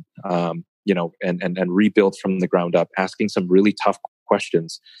all down, you know, and rebuild from the ground up, asking some really tough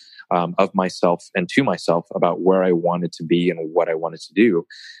questions of myself and to myself about where I wanted to be and what I wanted to do,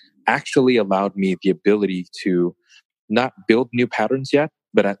 actually allowed me the ability to not build new patterns yet,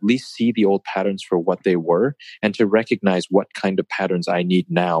 but at least see the old patterns for what they were, and to recognize what kind of patterns I need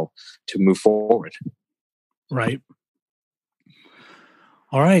now to move forward. Right.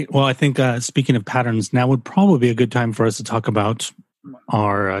 All right. Well, I think speaking of patterns, now would probably be a good time for us to talk about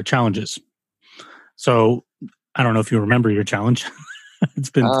our challenges. So I don't know if you remember your challenge.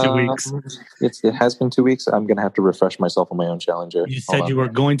 It's been 2 weeks. It has been 2 weeks. I'm going to have to refresh myself on my own challenge here. You said you were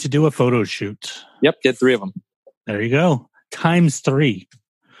going to do a photo shoot. Yep, did 3 of them. There you go. Times 3.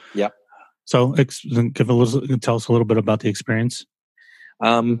 Yep. So tell us a little bit about the experience.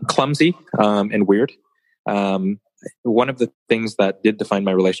 Clumsy and weird. One of the things that did define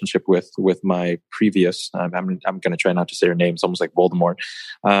my relationship with my previous, I'm going to try not to say her name. It's almost like Voldemort.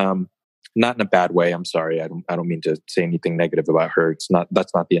 Not in a bad way. I'm sorry. I don't mean to say anything negative about her.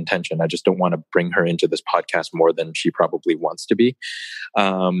 That's not the intention. I just don't want to bring her into this podcast more than she probably wants to be.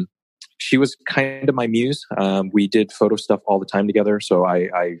 She was kind of my muse. We did photo stuff all the time together. So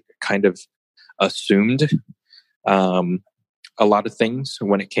I kind of assumed a lot of things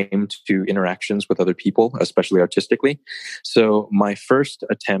when it came to interactions with other people, especially artistically. So my first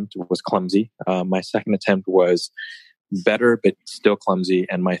attempt was clumsy. My second attempt was better, but still clumsy.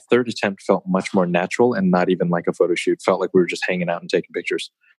 And my third attempt felt much more natural and not even like a photo shoot. Felt like we were just hanging out and taking pictures,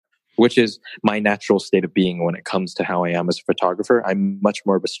 which is my natural state of being when it comes to how I am as a photographer. I'm much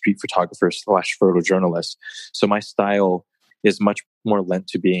more of a street photographer / photojournalist. So my style is much more lent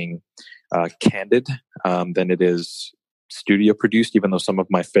to being candid than it is studio produced, even though some of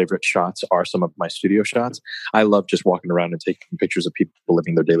my favorite shots are some of my studio shots. I love just walking around and taking pictures of people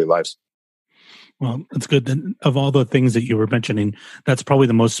living their daily lives. Well, it's good that of all the things that you were mentioning, that's probably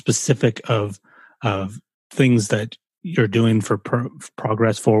the most specific of things that you're doing for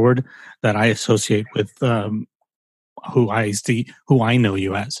progress forward that I associate with who I know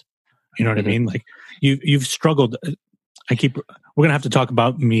you as. You know what I mean? Like you've struggled. We're going to have to talk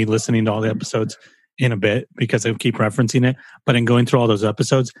about me listening to all the episodes in a bit because I keep referencing it. But in going through all those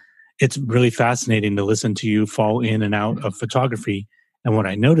episodes, it's really fascinating to listen to you fall in and out of photography. And what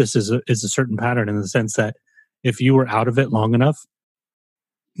I notice is a certain pattern in the sense that if you were out of it long enough,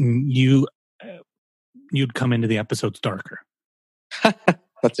 you you'd come into the episodes darker.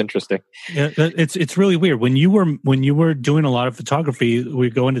 That's interesting. Yeah, it's really weird. When you were doing a lot of photography,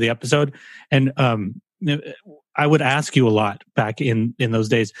 we'd go into the episode, and I would ask you a lot back in those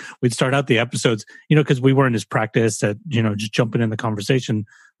days. We'd start out the episodes, because we weren't as practiced at just jumping in the conversation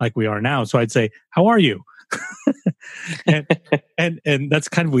like we are now. So I'd say, "How are you?" and that's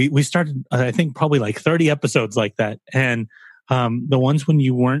kind of we started. I think probably like 30 episodes like that, and the ones when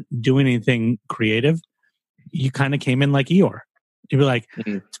you weren't doing anything creative, you kind of came in like Eeyore. You'd be like,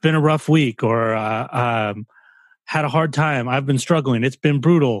 "It's been a rough week," or "had a hard time. I've been struggling. It's been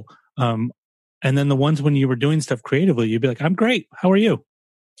brutal." And then the ones when you were doing stuff creatively, you'd be like, "I'm great. How are you?"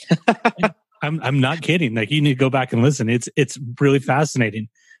 I'm not kidding. Like, you need to go back and listen. It's really fascinating.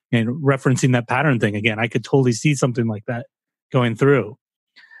 And referencing that pattern thing again, I could totally see something like that going through.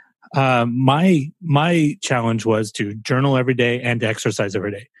 My challenge was to journal every day and to exercise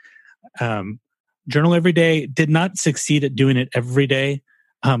every day. Journal every day. Did not succeed at doing it every day.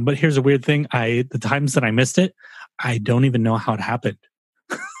 But here's a weird thing. The times that I missed it, I don't even know how it happened.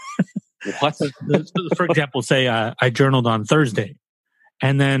 What? For example, say I journaled on Thursday,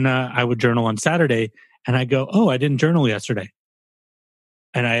 and then I would journal on Saturday, and I go, "Oh, I didn't journal yesterday."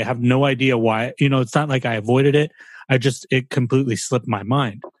 And I have no idea why. It's not like I avoided it. It completely slipped my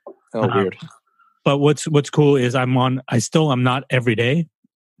mind. Oh, weird. But what's cool is I'm not every day,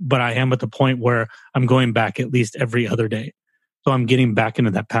 but I am at the point where I'm going back at least every other day. So I'm getting back into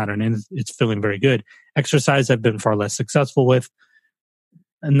that pattern, and it's feeling very good. Exercise I've been far less successful with.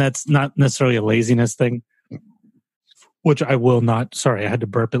 And that's not necessarily a laziness thing, which I will not. Sorry, I had to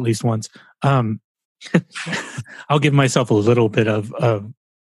burp at least once. I'll give myself a little bit of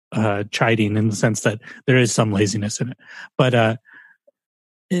chiding in the sense that there is some laziness in it. But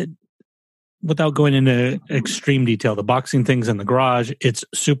without going into extreme detail, the boxing thing's in the garage. It's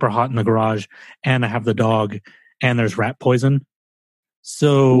super hot in the garage, and I have the dog, and there's rat poison.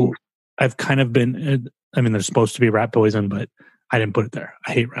 So I've kind of been, there's supposed to be rat poison, but I didn't put it there.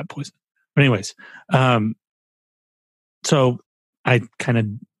 I hate rat poison. But anyways, so I kind of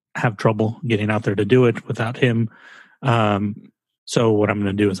have trouble getting out there to do it without him. So what I'm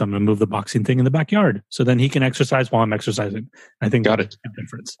going to do is I'm going to move the boxing thing in the backyard, so then he can exercise while I'm exercising. I think that makes a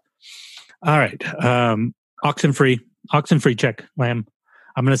difference. All right. Oxen free check, Lamb.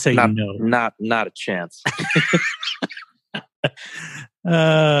 I'm going to say no. Not a chance.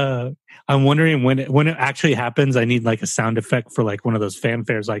 I'm wondering when it actually happens. I need like a sound effect for like one of those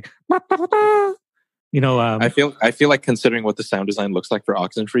fanfares, like I feel like, considering what the sound design looks like for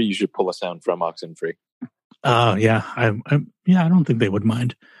Oxenfree, you should pull a sound from Oxenfree. Oh yeah, I don't think they would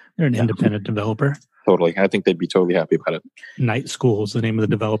mind. They're an independent developer. Totally, I think they'd be totally happy about it. Night School is the name of the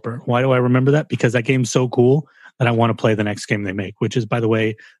developer. Why do I remember that? Because that game's so cool that I want to play the next game they make, which is, by the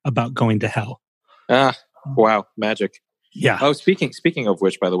way, about going to hell. Wow, magic. Yeah. Oh, speaking of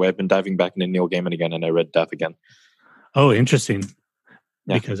which, by the way, I've been diving back into Neil Gaiman again, and I read Death again. Oh, interesting.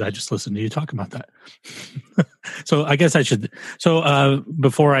 Yeah. Because I just listened to you talk about that. So I guess I should. So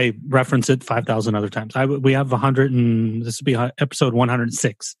before I reference it 5,000 other times, we have 100, and this will be episode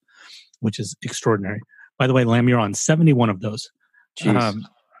 106, which is extraordinary. By the way, Lamb, you're on 71 of those. I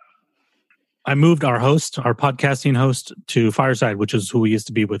moved our podcasting host, to Fireside, which is who we used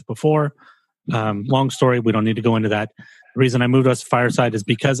to be with before. Long story. We don't need to go into that. The reason I moved us to Fireside is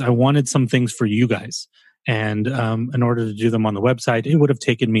because I wanted some things for you guys. And in order to do them on the website, it would have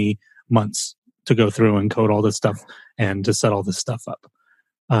taken me months to go through and code all this stuff and to set all this stuff up.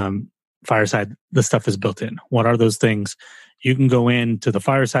 Fireside, the stuff is built in. What are those things? You can go into the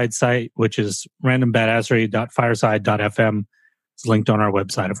Fireside site, which is randombadassery.fireside.fm. It's linked on our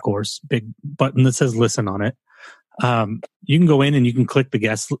website, of course. Big button that says listen on it. You can go in and you can click the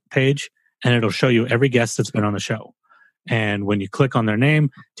guest page, and it'll show you every guest that's been on the show. And when you click on their name,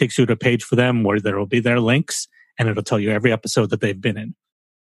 it takes you to a page for them where there will be their links, and it'll tell you every episode that they've been in.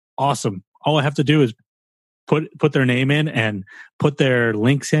 Awesome. All I have to do is put their name in and put their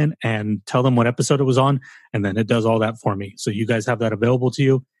links in and tell them what episode it was on, and then it does all that for me. So you guys have that available to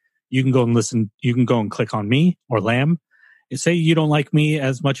you. You can go and listen. You can go and click on me or Lamb. Say you don't like me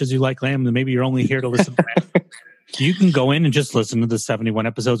as much as you like Lamb, then maybe you're only here to listen to Lamb. You can go in and just listen to the 71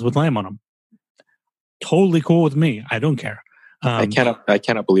 episodes with Lamb on them. Totally cool with me. I don't care. I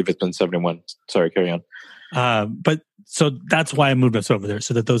cannot believe it's been 71. Sorry, carry on. But so that's why I moved us over there,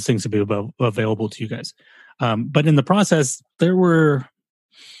 so that those things would be available to you guys. But in the process, there were,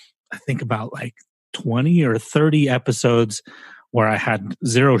 I think, about like 20 or 30 episodes where I had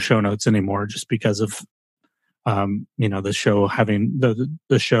zero show notes anymore, just because of the show having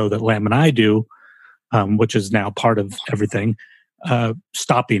the show that Lamb and I do, which is now part of everything,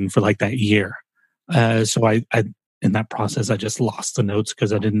 stopping for like that year. So I in that process, I just lost the notes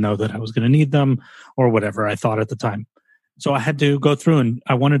because I didn't know that I was going to need them or whatever I thought at the time. So I had to go through and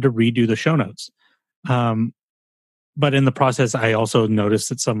I wanted to redo the show notes. But in the process, I also noticed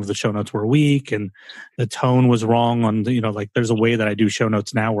that some of the show notes were weak and the tone was wrong on the, like there's a way that I do show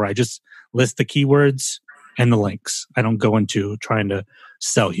notes now where I just list the keywords and the links. I don't go into trying to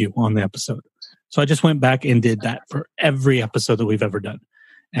sell you on the episode. So I just went back and did that for every episode that we've ever done.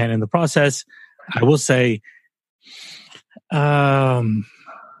 And in the process, I will say, the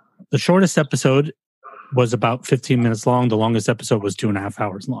shortest episode was about 15 minutes long. The longest episode was 2.5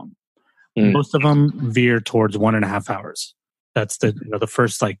 hours long. Most of them veer towards 1.5 hours. That's the the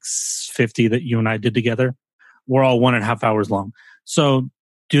first like 50 that you and I did together. We're all 1.5 hours long. So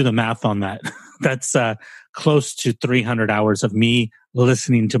do the math on that. That's close to 300 hours of me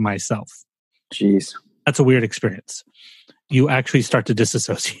listening to myself. Jeez. That's a weird experience. You actually start to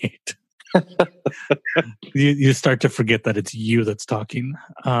disassociate. you start to forget that it's you that's talking.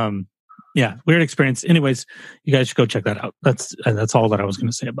 Yeah, weird experience. Anyways, you guys should go check that out. That's all that I was going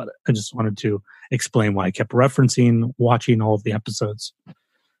to say about it. I just wanted to explain why I kept referencing watching all of the episodes.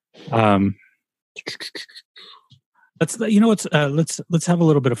 Let's let's have a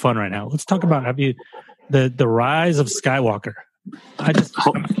little bit of fun right now. Let's talk about the rise of Skywalker.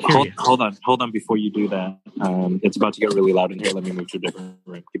 Hold on before you do that. It's about to get really loud in here. Let me move to a different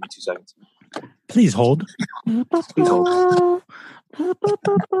room. Give me 2 seconds. Please hold. Please hold.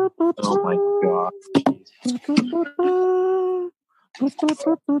 Oh my god.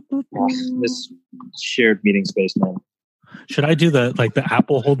 This shared meeting space, man. Should I do the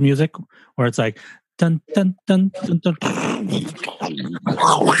Apple hold music where it's like dun dun dun dun dun?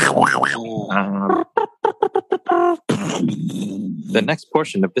 The next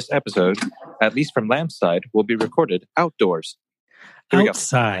portion of this episode, at least from Lamb's side, will be recorded outdoors.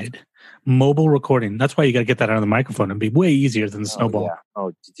 Outside. Mobile recording. That's why you got to get that out of the microphone and be way easier than the snowball. Yeah.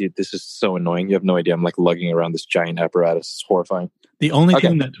 Oh, dude, this is so annoying. You have no idea. I'm like lugging around this giant apparatus. It's horrifying. The only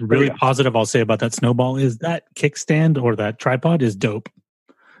thing that's really positive I'll say about that snowball is that kickstand or that tripod is dope.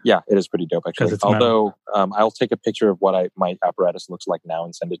 Yeah, it is pretty dope, actually. Although I'll take a picture of what my apparatus looks like now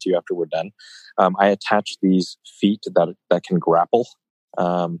and send it to you after we're done. I attach these feet that can grapple.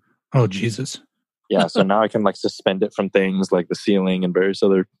 Oh, Jesus. Yeah, so now I can suspend it from things like the ceiling and various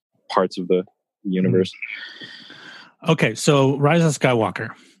other parts of the universe. Okay, so Rise of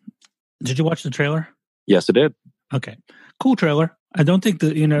Skywalker. Did you watch the trailer? Yes, I did. Okay, cool trailer. I don't think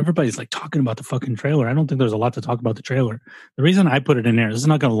that everybody's talking about the fucking trailer. I don't think there's a lot to talk about the trailer. The reason I put it in there, this is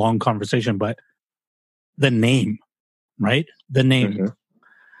not going to long conversation, but the name, right? The name.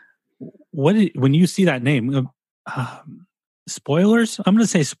 Mm-hmm. When you see that name, spoilers? I'm going to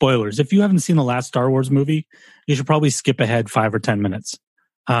say spoilers. If you haven't seen the last Star Wars movie, you should probably skip ahead 5 or 10 minutes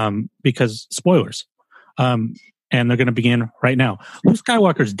because spoilers. And they're going to begin right now. Luke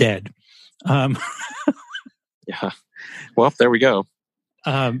Skywalker's dead. Yeah. Well, there we go.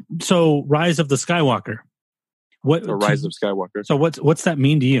 So Rise of the Skywalker. Rise of Skywalker. So what's that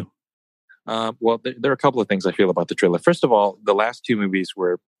mean to you? Well, there are a couple of things I feel about the trailer. First of all, the last 2 movies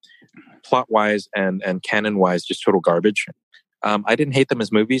were plot-wise and canon-wise just total garbage. I didn't hate them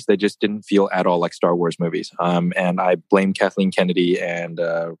as movies. They just didn't feel at all like Star Wars movies. And I blame Kathleen Kennedy and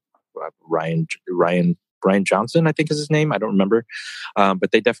Ryan Johnson, I think is his name. I don't remember.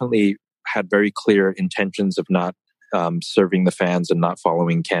 But they definitely had very clear intentions of not serving the fans and not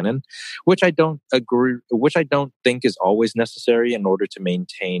following canon, which I don't think is always necessary in order to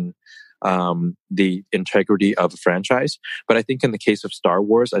maintain the integrity of a franchise. But I think in the case of Star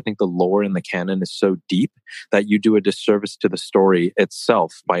Wars, I think the lore in the canon is so deep that you do a disservice to the story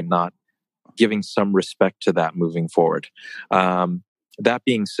itself by not giving some respect to that moving forward. That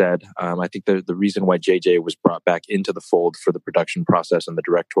being said, I think the reason why JJ was brought back into the fold for the production process and the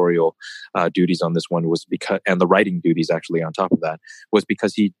directorial duties on this one was and the writing duties actually on top of that, was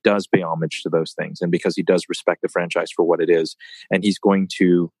because he does pay homage to those things and because he does respect the franchise for what it is. And he's going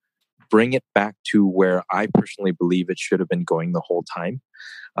to bring it back to where I personally believe it should have been going the whole time.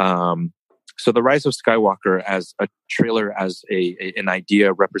 So the Rise of Skywalker as a trailer, as an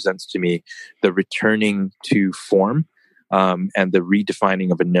idea, represents to me the returning to form. And the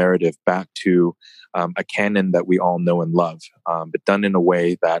redefining of a narrative back to a canon that we all know and love, but done in a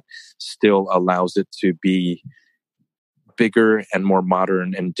way that still allows it to be bigger and more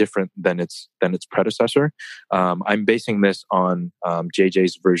modern and different than its predecessor. I'm basing this on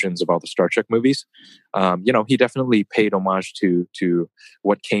JJ's versions of all the Star Trek movies. He definitely paid homage to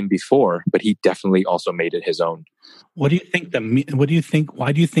what came before, but he definitely also made it his own. Why do you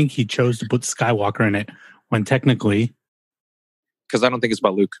think he chose to put Skywalker in it when technically? Because I don't think it's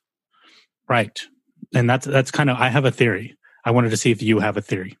about Luke. Right. And that's kind of, I have a theory. I wanted to see if you have a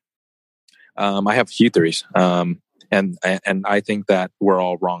theory. I have a few theories. And I think that we're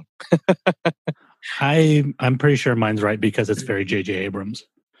all wrong. I'm pretty sure mine's right because it's very J.J. Abrams.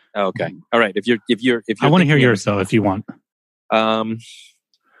 Okay. All right. If you're I want to hear yours though, if you want. How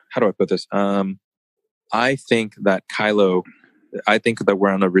do I put this? I think that Kylo. I think that we're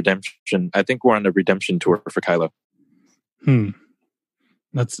on a redemption. I think we're on a redemption tour for Kylo.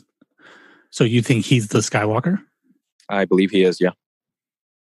 So you think he's the Skywalker? I believe he is. Yeah.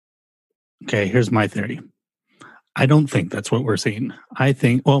 Okay. Here's my theory. I don't think that's what we're seeing. I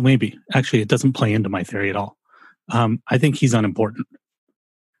think, well, maybe actually, it doesn't play into my theory at all. I think he's unimportant.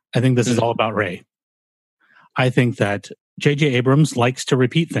 I think this is all about Rey. I think that J.J. Abrams likes to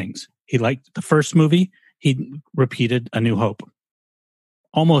repeat things. He liked the first movie. He repeated A New Hope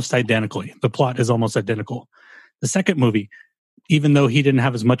almost identically. The plot is almost identical. The second movie, even though he didn't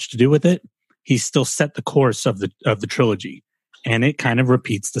have as much to do with it, he still set the course of the trilogy, and it kind of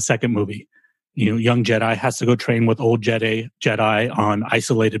repeats the second movie. You know, young Jedi has to go train with old Jedi on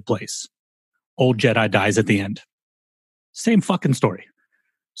isolated place. Old Jedi dies at the end. Same fucking story.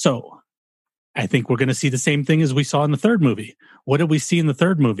 So I think we're going to see the same thing as we saw in the third movie. What did we see in the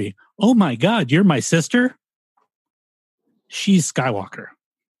third movie? Oh my God, you're my sister? She's Skywalker.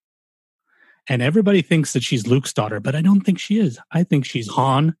 And everybody thinks that she's Luke's daughter, but I don't think she is. I think she's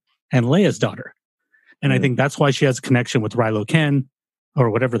Han and Leia's daughter. And I think that's why she has a connection with Rilo Ken, or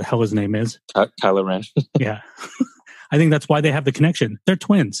whatever the hell his name is. Kylo Ren. Yeah. I think that's why they have the connection. They're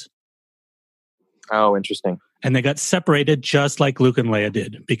twins. Oh, interesting. And they got separated just like Luke and Leia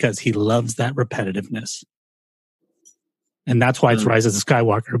did, because he loves that repetitiveness. And that's why it's Rise of the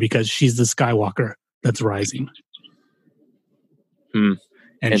Skywalker, because she's the Skywalker that's rising.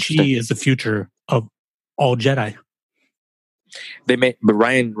 And she is the future of all Jedi. They made, but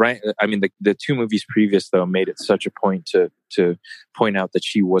Ryan. I mean, the two movies previous though made it such a point to point out that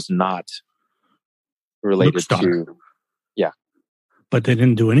she was not related to. Yeah, but they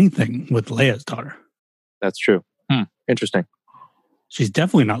didn't do anything with Leia's daughter. That's true. Interesting. She's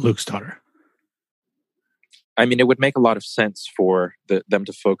definitely not Luke's daughter. I mean, it would make a lot of sense for them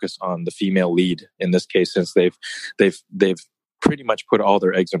to focus on the female lead in this case, since they've pretty much put all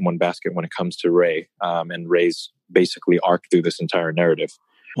their eggs in one basket when it comes to Rey, and Rey's basically arc through this entire narrative.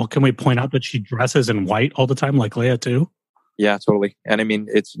 Well, can we point out that she dresses in white all the time, like Leia too? Yeah, totally. And I mean,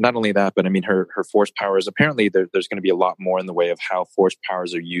 it's not only that, but I mean, her force powers, apparently there's going to be a lot more in the way of how force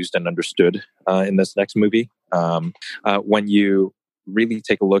powers are used and understood in this next movie. When you really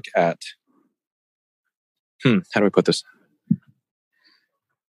take a look at, how do I put this?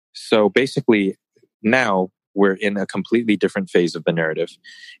 So basically now we're in a completely different phase of the narrative,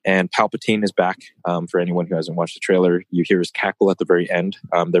 and Palpatine is back. For anyone who hasn't watched the trailer, you hear his cackle at the very end.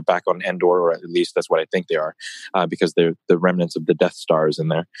 They're back on Endor, or at least that's what I think they are, because they're the remnants of the Death Stars in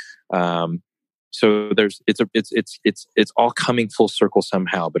there. So it's all coming full circle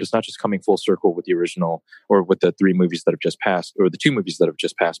somehow, but it's not just coming full circle with the original or with the three movies that have just passed, or the two movies that have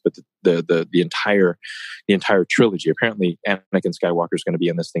just passed, but the entire trilogy. Apparently, Anakin Skywalker is going to be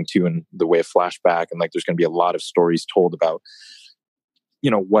in this thing too, in the way of flashback, and like there's going to be a lot of stories told about,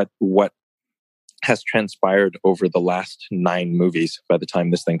 you know, what has transpired over the last 9 movies by the time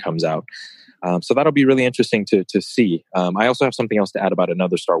this thing comes out. So that'll be really interesting to see. I also have something else to add about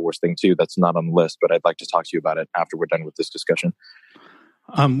another Star Wars thing too that's not on the list, but I'd like to talk to you about it after we're done with this discussion.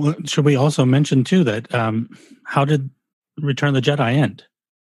 Should we also mention too that how did Return of the Jedi end?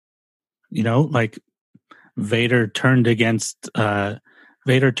 You know, like Vader turns against the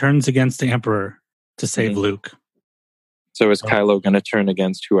Emperor to save Luke. So is Kylo going to turn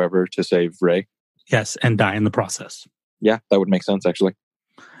against whoever to save Rey? Yes, and die in the process. Yeah, that would make sense actually.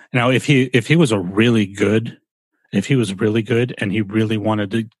 Now, if he was really good and he really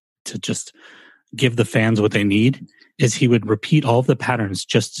wanted to just give the fans what they need, is he would repeat all of the patterns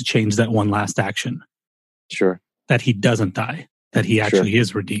just to change that one last action. Sure. That he doesn't die, that he actually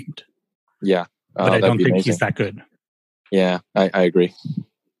is redeemed. Yeah. But I don't think he's that good. Yeah, I agree.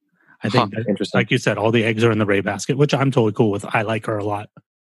 I think that, interesting. Like you said, all the eggs are in the Rey basket, which I'm totally cool with. I like her a lot.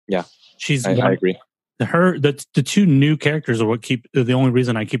 Yeah. I agree. The two new characters are the only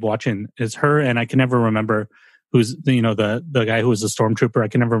reason I keep watching is her, and I can never remember who's the guy who was a stormtrooper. I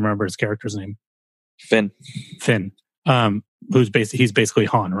can never remember his character's name. Finn. He's basically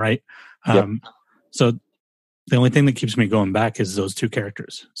Han, right? Yep. So the only thing that keeps me going back is those two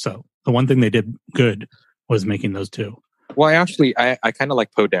characters. So the one thing they did good was making those two. Well, I kind of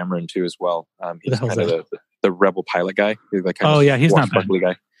like Poe Dameron too as well. He's kind of the rebel pilot guy. He's like he's not bad.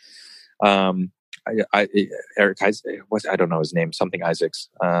 Guy. Eric Isaac, I don't know his name, something Isaacs.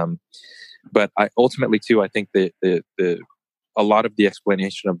 But I ultimately too, I think the a lot of the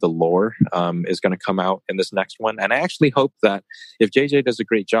explanation of the lore is going to come out in this next one. And I actually hope that if JJ does a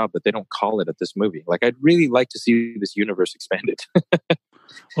great job, that they don't call it at this movie. Like, I'd really like to see this universe expanded.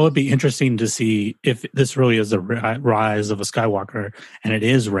 Well, it'd be interesting to see if this really is the rise of a Skywalker, and it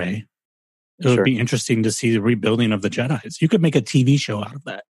is Rey. It would be interesting to see the rebuilding of the Jedis. You could make a TV show out of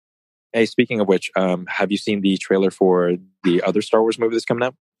that. Hey, speaking of which, have you seen the trailer for the other Star Wars movie that's coming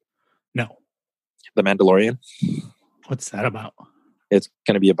out? No. The Mandalorian? What's that about? It's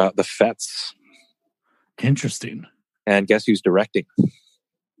going to be about the Fets. Interesting. And guess who's directing?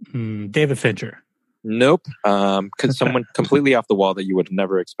 David Fincher. Nope. Someone completely off the wall that you would have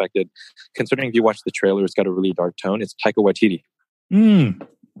never expected. Considering if you watch the trailer, it's got a really dark tone. It's Taika Waititi.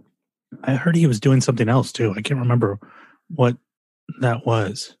 I heard he was doing something else too. I can't remember what that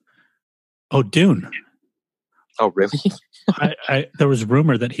was. Oh, Dune. Oh, really? There was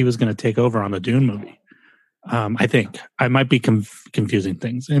rumor that he was going to take over on the Dune movie. I think I might be confusing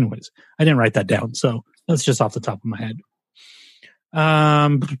things. Anyways, I didn't write that down, so that's just off the top of my head. Do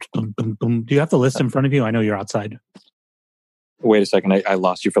you have the list in front of you? I know you're outside. Wait a second. I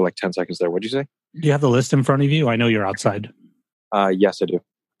lost you for like 10 seconds there. What'd you say? Do you have the list in front of you? I know you're outside. Yes, I do.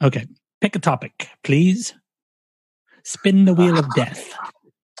 Okay. Pick a topic, please. Spin the wheel of death.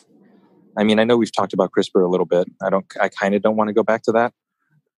 I mean, I know we've talked about CRISPR a little bit. I kind of don't want to go back to that.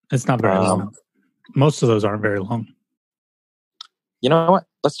 It's not very long. Most of those aren't very long. You know what?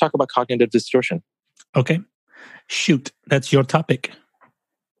 Let's talk about cognitive distortion. Okay. Shoot. That's your topic.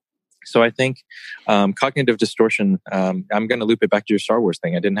 So I think cognitive distortion, I'm going to loop it back to your Star Wars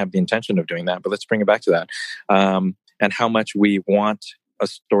thing. I didn't have the intention of doing that, but let's bring it back to that. And how much we want a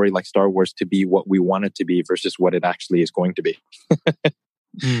story like Star Wars to be what we want it to be versus what it actually is going to be.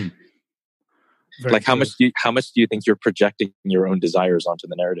 Like how much do you think you're projecting your own desires onto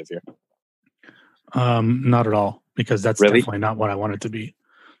the narrative here? Not at all, because that's definitely not what I want it to be.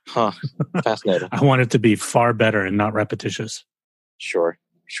 Huh. Fascinating. I want it to be far better and not repetitious. Sure.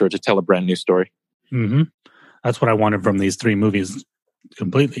 To tell a brand new story. Mm-hmm. That's what I wanted from these three movies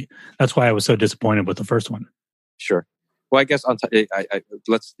completely. That's why I was so disappointed with the first one. Sure. Well, I guess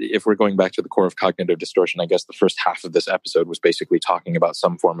if we're going back to the core of cognitive distortion, I guess the first half of this episode was basically talking about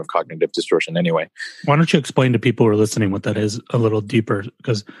some form of cognitive distortion anyway. Why don't you explain to people who are listening what that is a little deeper?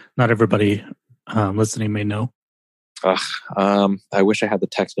 Because not everybody listening may know. I wish I had the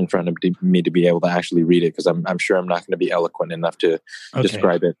text in front of me to be able to actually read it, because I'm sure I'm not going to be eloquent enough to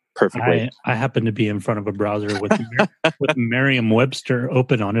describe it perfectly. I happen to be in front of a browser with Merriam-Webster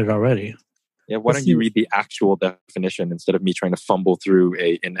open on it already. Yeah, why don't you read the actual definition instead of me trying to fumble through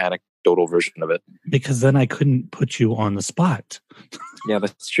an anecdotal version of it? Because then I couldn't put you on the spot. Yeah,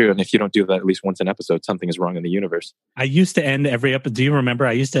 that's true. And if you don't do that at least once an episode, something is wrong in the universe. I used to end every episode. Do you remember?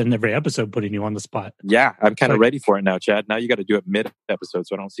 I used to end every episode putting you on the spot. Yeah, I'm kind of ready for it now, Chad. Now you got to do it mid-episode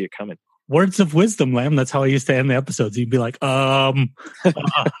so I don't see it coming. Words of wisdom, Lamb. That's how I used to end the episodes. You'd be like,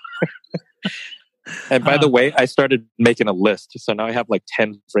 And by the way, I started making a list. So now I have like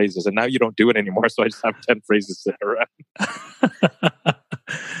 10 phrases. And now you don't do it anymore. So I just have 10 phrases sitting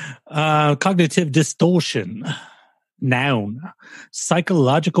around. Cognitive distortion. Noun.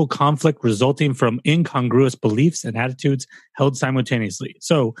 Psychological conflict resulting from incongruous beliefs and attitudes held simultaneously.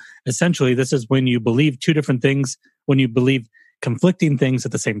 So essentially, this is when you believe two different things, when you believe conflicting things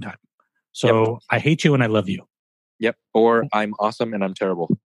at the same time. So I hate you and I love you. Yep. Or I'm awesome and I'm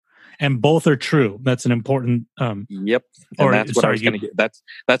terrible. And both are true. That's an important. Yep. And that's what I was going to get.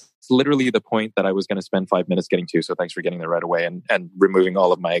 That's literally the point that I was going to spend 5 minutes getting to. So thanks for getting there right away and removing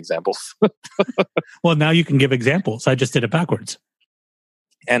all of my examples. Well, now you can give examples. I just did it backwards.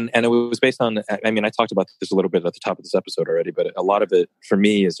 And it was based on, I mean, I talked about this a little bit at the top of this episode already, but a lot of it for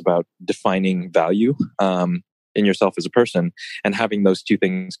me is about defining value in yourself as a person and having those two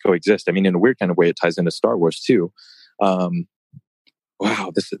things coexist. I mean, in a weird kind of way, it ties into Star Wars too.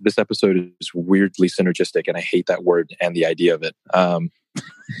 Wow, this episode is weirdly synergistic, and I hate that word and the idea of it.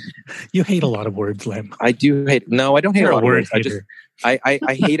 You hate a lot of words, Lam. I do hate. No, I don't hate a lot of words. I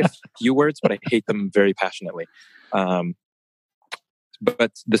hate a few words, but I hate them very passionately. But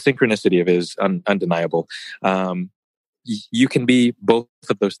the synchronicity of it is undeniable. You can be both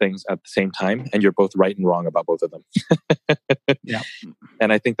of those things at the same time, and you're both right and wrong about both of them. Yeah.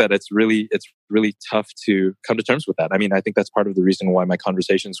 And I think that it's really tough to come to terms with that. I mean, I think that's part of the reason why my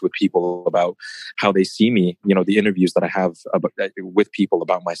conversations with people about how they see me, the interviews that I have with people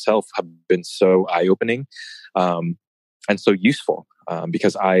about myself have been so eye-opening and so useful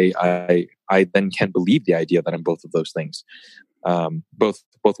because I then can believe the idea that I'm both of those things.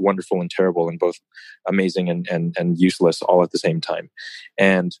 Both wonderful and terrible, and both amazing and useless all at the same time.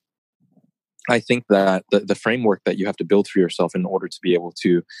 And I think that the framework that you have to build for yourself in order to be able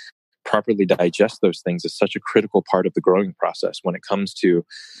to properly digest those things is such a critical part of the growing process when it comes to,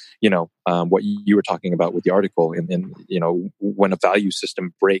 what you were talking about with the article, and when a value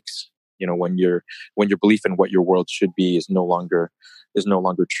system breaks, when your belief in what your world should be is no longer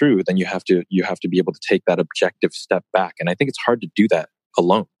true, then you have to be able to take that objective step back. And I think it's hard to do that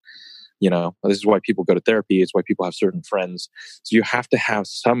alone. This is why people go to therapy. It's why people have certain friends. So you have to have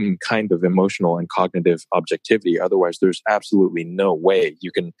some kind of emotional and cognitive objectivity. Otherwise, there's absolutely no way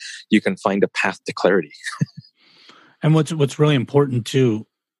you can find a path to clarity. And what's really important too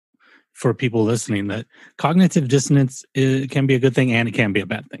for people listening, that cognitive dissonance can be a good thing and it can be a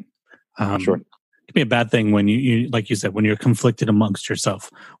bad thing. Sure. It can be a bad thing when you like you said, when you're conflicted amongst yourself,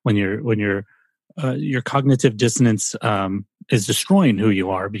 when your cognitive dissonance is destroying who you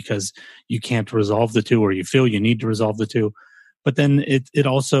are because you can't resolve the two, or you feel you need to resolve the two. But then it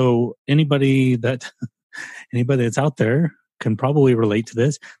also, anybody that's out there can probably relate to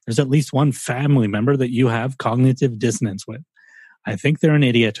this. There's at least one family member that you have cognitive dissonance with. I think they're an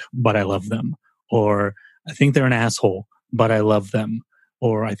idiot, but I love them. Or I think they're an asshole, but I love them.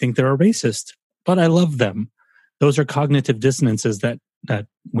 Or I think they're a racist, but I love them. Those are cognitive dissonances that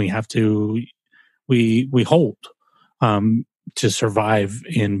we have to we hold to survive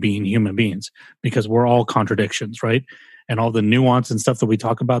in being human beings, because we're all contradictions, right? And all the nuance and stuff that we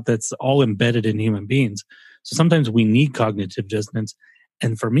talk about, that's all embedded in human beings. So sometimes we need cognitive dissonance.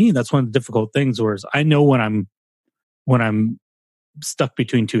 And for me, that's one of the difficult things, whereas I know when I'm stuck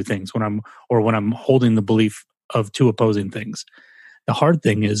between two things, when I'm holding the belief of two opposing things. The hard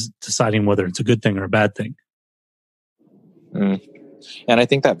thing is deciding whether it's a good thing or a bad thing. And I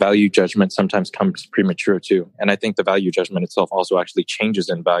think that value judgment sometimes comes premature too. And I think the value judgment itself also actually changes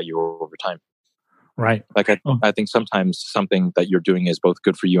in value over time. Right. Like I think sometimes something that you're doing is both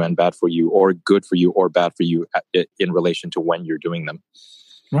good for you and bad for you, or good for you or bad for you in relation to when you're doing them.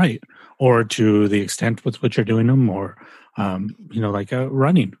 Right. Or to the extent with which you're doing them, or, like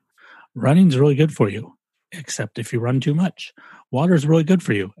running. Running's really good for you, except if you run too much. Water's really good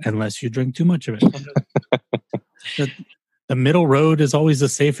for you, unless you drink too much of it. The middle road is always the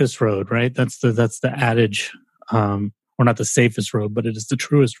safest road, right? That's the adage, or not the safest road, but it is the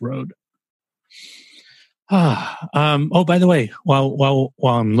truest road. Oh, by the way, while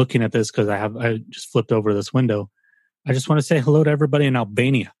I'm looking at this, because I just flipped over this window, I just want to say hello to everybody in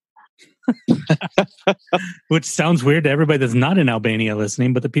Albania. Which sounds weird to everybody that's not in Albania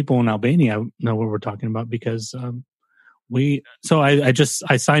listening, but the people in Albania know what we're talking about, because I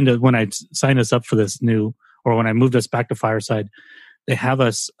signed it when I signed us up for this new, or when I moved us back to Fireside, they have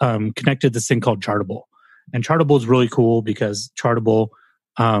us connected to this thing called Chartable. And Chartable is really cool because Chartable,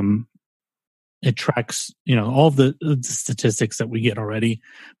 it tracks, all of the statistics that we get already,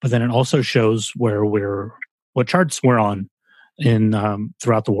 but then it also shows what charts we're on in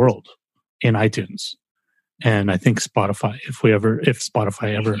throughout the world in iTunes. And I think Spotify, if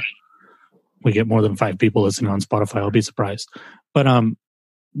Spotify ever, we get more than 5 people listening on Spotify, I'll be surprised. But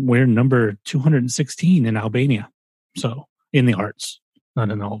we're number 216 in Albania. So in the arts,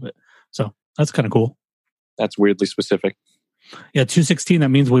 not in all of it. So that's kind of cool. That's weirdly specific. Yeah, 216, that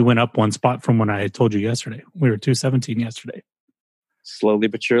means we went up one spot from when I told you yesterday. We were 217 yesterday. Slowly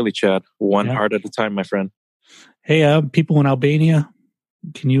but surely, Chad. One heart at a time, my friend. Hey, people in Albania,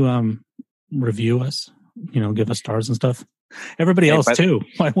 can you review us? Give us stars and stuff. Everybody else too.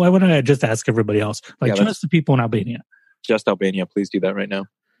 Why wouldn't I just ask everybody else? Just the people in Albania. Just Albania. Please do that right now.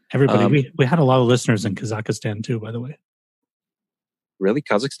 Everybody. We had a lot of listeners in Kazakhstan too, by the way. Really?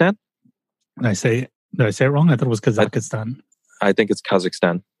 Kazakhstan? Did I say it wrong? I thought it was Kazakhstan. I think it's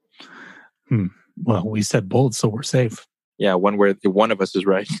Kazakhstan. Well, we said both, so we're safe. Yeah, one of us is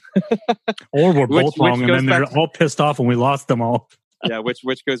right. Or we're both wrong, and then they're all pissed off and we lost them all. Yeah, which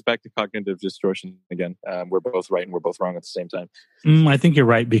goes back to cognitive distortion again. We're both right and we're both wrong at the same time. I think you're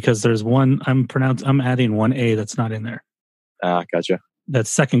right, because there's one, I'm adding one A that's not in there. Gotcha. That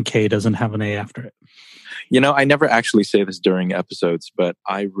second K doesn't have an A after it. I never actually say this during episodes, but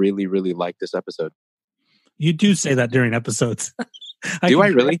I really, really like this episode. You do say that during episodes. Do I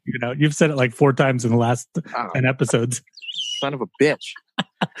really? You've said it like 4 times in the last 10 episodes. Son of a bitch.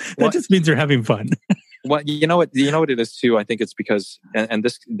 That just means you're having fun. Well, you know what it is too. I think it's because, and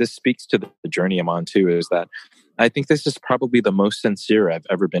this speaks to the journey I'm on too, is that I think this is probably the most sincere I've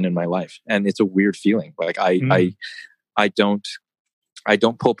ever been in my life, and it's a weird feeling. Like I don't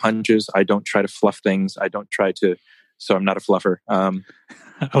pull punches. I don't try to fluff things. I don't try to. So I'm not a fluffer.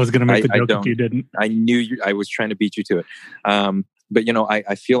 I was going to make the joke if you didn't. I knew I was trying to beat you to it. but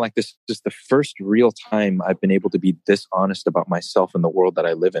I feel like this is the first real time I've been able to be this honest about myself and the world that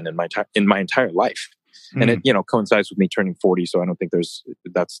I live in my entire life. And it, coincides with me turning 40. So I don't think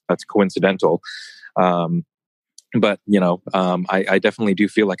that's coincidental. But I definitely do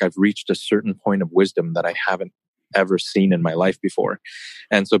feel like I've reached a certain point of wisdom that I haven't ever seen in my life before.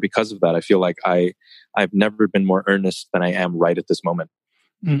 And so because of that, I feel like I've never been more earnest than I am right at this moment.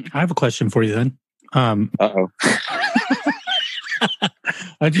 I have a question for you then. Uh-oh.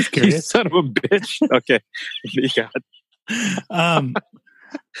 I'm just curious. You son of a bitch. Okay.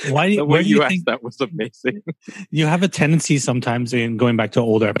 Why do the way you think asked that was amazing? You have a tendency sometimes, in going back to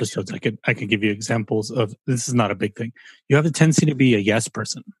older episodes, I could give you examples of, this is not a big thing. You have a tendency to be a yes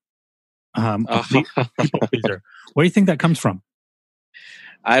person, a people pleaser. Where do you think that comes from?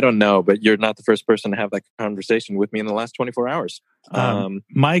 I don't know, but you're not the first person to have that conversation with me in the last 24 hours.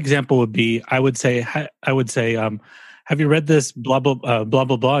 My example would be, I would say, have you read this blah, blah, blah,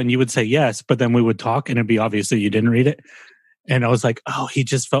 blah, blah? And you would say yes, but then we would talk and it'd be obvious that you didn't read it. And I was like, oh, he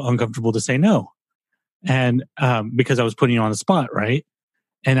just felt uncomfortable to say no. And because I was putting you on the spot, right?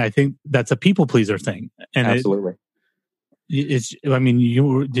 And I think that's a people pleaser thing. And absolutely.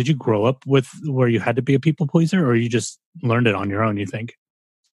 Did you grow up with where you had to be a people pleaser, or you just learned it on your own, you think?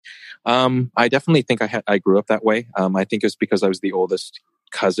 I definitely think I grew up that way. I think it's because I was the oldest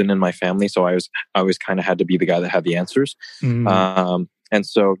cousin in my family. So I always kind of had to be the guy that had the answers. And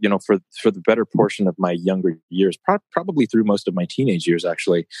so, for the better portion of my younger years, probably through most of my teenage years,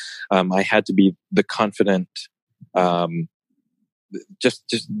 actually, I had to be the confident,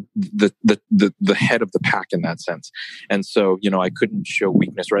 just the head of the pack in that sense. And so, I couldn't show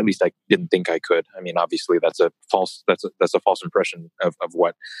weakness, or at least I didn't think I could. I mean, obviously that's a false impression of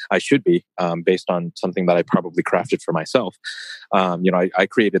what I should be, based on something that I probably crafted for myself. I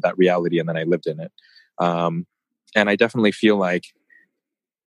created that reality and then I lived in it. And I definitely feel like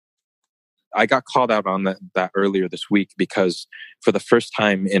I got called out on that earlier this week, because for the first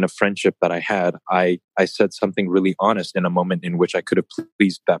time in a friendship that I had, I said something really honest in a moment in which I could have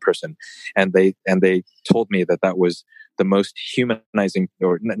pleased that person. And they told me that was the most humanizing,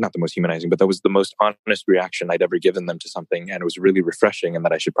 or not the most humanizing, but that was the most honest reaction I'd ever given them to something. And it was really refreshing, and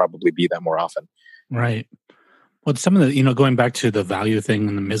that I should probably be that more often. Right. Well, some of the, going back to the value thing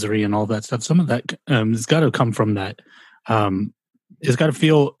and the misery and all that stuff, some of that has got to come from that. It's got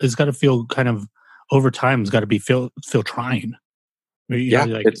to feel kind of over time. It's got to be feel trying.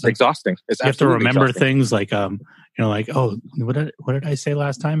 It's exhausting. It's you have to remember exhausting. Things like oh, what did I say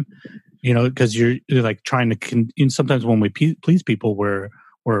last time? Because you're like trying to. Sometimes when we please people, we're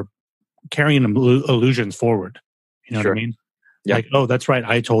carrying illusions forward. You know Sure. what I mean? Yeah. Like, oh, that's right.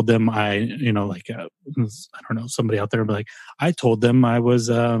 I told them I don't know, somebody out there will be like, I told them I was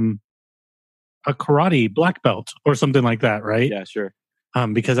a karate black belt or something like that, right? Yeah, sure.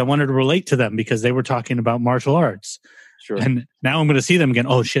 Because I wanted to relate to them because they were talking about martial arts. Sure. And now I'm going to see them again.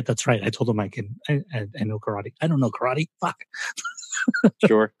 Oh shit, that's right. I told them I know karate. I don't know karate. Fuck.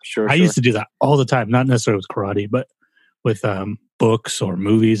 Sure. I used to do that all the time. Not necessarily with karate, but with books or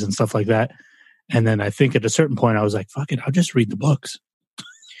movies and stuff like that. And then I think at a certain point I was like, fuck it, I'll just read the books.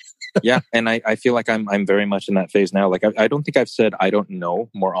 Yeah. And I feel like I'm very much in that phase now. Like I don't think I've said I don't know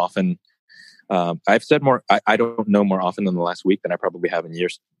more often. I've said more, I don't know more often than the last week than I probably have in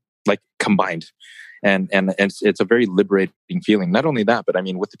years, like combined. And it's a very liberating feeling. Not only that, but I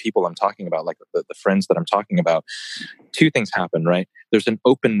mean, with the people I'm talking about, like the friends that I'm talking about, two things happen, right? There's an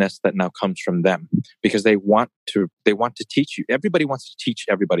openness that now comes from them because they want to teach you. Everybody wants to teach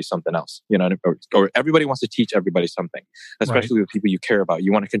everybody something else, or everybody wants to teach everybody something, especially the people you care about.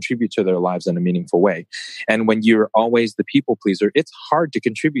 You want to contribute to their lives in a meaningful way. And when you're always the people pleaser, it's hard to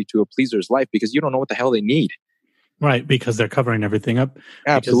contribute to a pleaser's life because you don't know what the hell they need. Right, because they're covering everything up.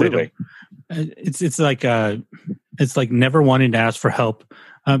 Absolutely. It's like never wanting to ask for help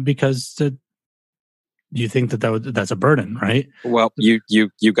because you think that's a burden, right? Well, you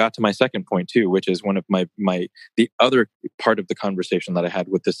got to my second point too, which is one of the other part of the conversation that I had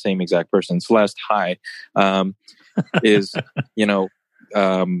with the same exact person, Celeste. Hi, is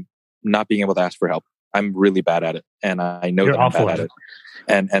not being able to ask for help. I'm really bad at it, and I know that I'm bad at it.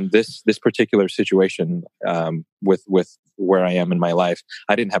 And this particular situation with where I am in my life,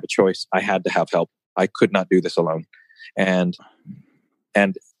 I didn't have a choice. I had to have help. I could not do this alone. And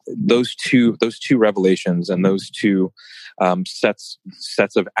those two revelations and those two sets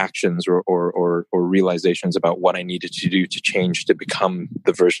of actions or realizations about what I needed to do to change to become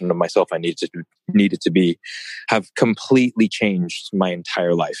the version of myself I needed to be have completely changed my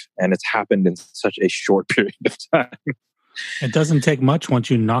entire life. And it's happened in such a short period of time. It doesn't take much once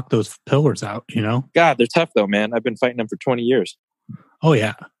you knock those pillars out, God, they're tough though, man. I've been fighting them for 20 years. Oh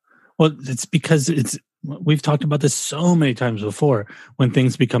yeah. Well, it's because we've talked about this so many times before. When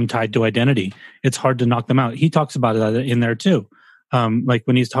things become tied to identity, it's hard to knock them out. He talks about it in there too. Like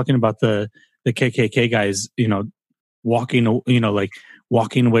when he's talking about the KKK guys, walking, like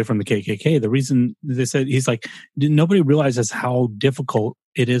walking away from the KKK. The reason they said, he's like, nobody realizes how difficult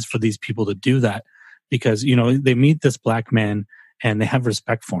it is for these people to do that, because, they meet this black man and they have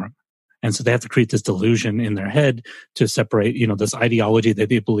respect for him. And so they have to create this delusion in their head to separate, this ideology that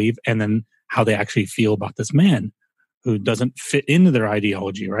they believe and then how they actually feel about this man who doesn't fit into their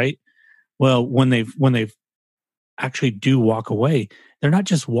ideology, right? Well, when they've actually do walk away, they're not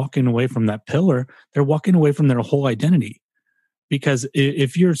just walking away from that pillar, they're walking away from their whole identity. Because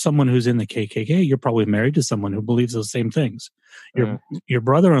if you're someone who's in the KKK, you're probably married to someone who believes those same things. Your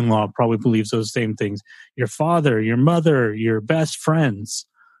brother-in-law probably believes those same things. Your father, your mother, your best friends,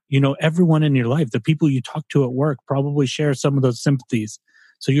 everyone in your life, the people you talk to at work probably share some of those sympathies.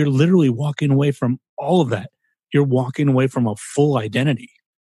 So you're literally walking away from all of that. You're walking away from a full identity.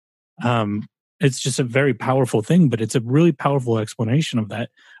 It's just a very powerful thing, but it's a really powerful explanation of that,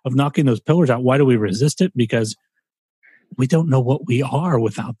 of knocking those pillars out. Why do we resist it? Because we don't know what we are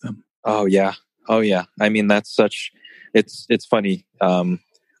without them. Oh yeah. I mean, it's funny.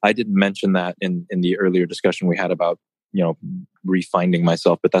 I didn't mention that in the earlier discussion we had about, refinding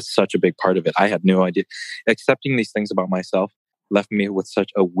myself, but that's such a big part of it. I had no idea. Accepting these things about myself left me with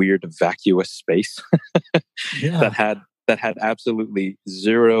such a weird vacuous space that had absolutely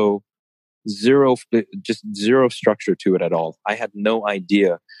zero structure to it at all. I had no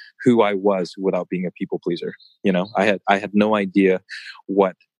idea who I was without being a people pleaser. I had no idea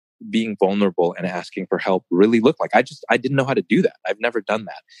what being vulnerable and asking for help really looked like. I didn't know how to do that. I've never done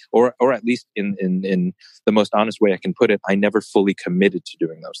that. Or at least in the most honest way I can put it, I never fully committed to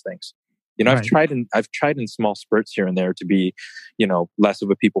doing those things. Right. I've tried in small spurts here and there to be, less of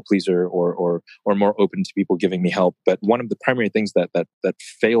a people pleaser or more open to people giving me help. But one of the primary things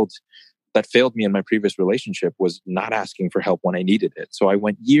that failed me in my previous relationship was not asking for help when I needed it. So I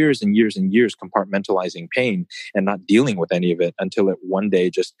went years and years and years compartmentalizing pain and not dealing with any of it until it one day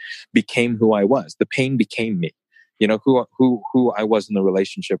just became who I was. The pain became me. Who I was in the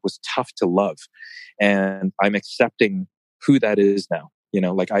relationship was tough to love. And I'm accepting who that is now.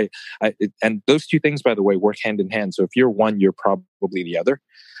 And those two things, by the way, work hand in hand. So if you're one, you're probably the other.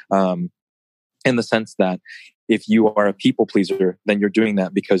 In the sense that if you are a people pleaser, then you're doing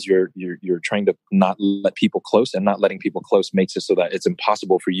that because you're trying to not let people close, and not letting people close makes it so that it's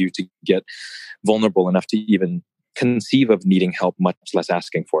impossible for you to get vulnerable enough to even conceive of needing help, much less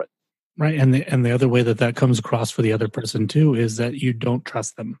asking for it. Right. And the other way that comes across for the other person too is that you don't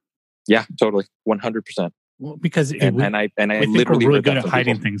trust them. Yeah, totally. 100%. Well, because I literally we're really good at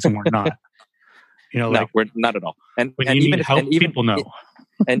hiding things, and we're not. No, we're not at all. And even people know.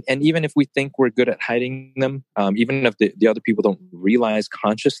 And even if we think we're good at hiding them, even if the other people don't realize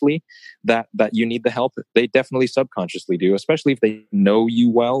consciously that you need the help, they definitely subconsciously do, especially if they know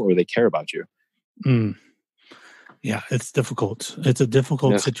you well or they care about you. Yeah, it's difficult. It's a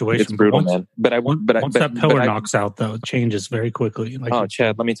difficult situation. It's brutal, man. Once that pillar knocks out, though, it changes very quickly.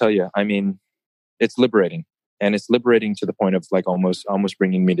 Chad, let me tell you. I mean, it's liberating, and it's liberating to the point of almost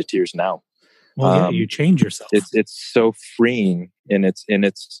bringing me to tears now. Well, you change yourself. It's so freeing in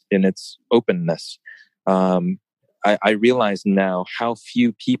its openness. I realize now how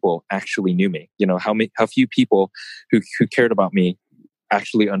few people actually knew me. How few people who cared about me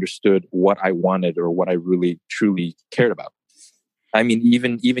actually understood what I wanted or what I really truly cared about. I mean,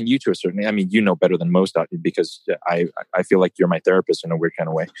 even you to a certain. I mean, you know better than most because I feel like you're my therapist in a weird kind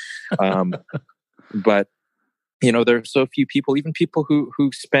of way. But there are so few people, even people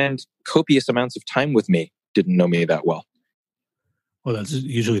who spend copious amounts of time with me, didn't know me that well. Well, that's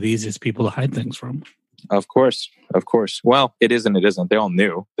usually the easiest people to hide things from. Of course. Well, it is and it isn't. They all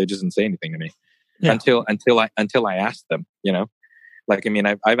knew. They just didn't say anything to me until I asked them.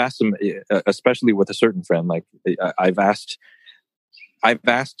 I've asked them, especially with a certain friend. I've asked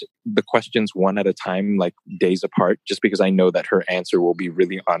the questions one at a time, days apart, just because I know that her answer will be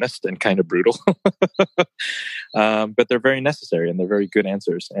really honest and kind of brutal. But they're very necessary and they're very good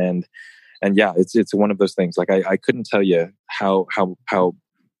answers. And yeah, it's one of those things. I couldn't tell you how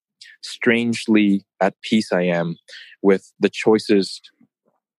strangely at peace I am with the choices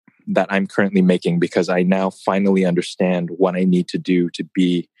that I'm currently making, because I now finally understand what I need to do to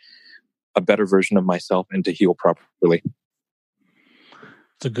be a better version of myself and to heal properly.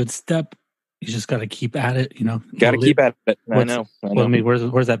 It's a good step. You just got to keep at it, Got to keep at it. I know. Well,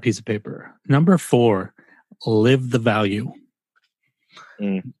 where's that piece of paper? Number 4, live the value.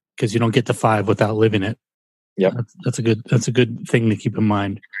 Because you don't get to 5 without living it. Yep. That's a good thing to keep in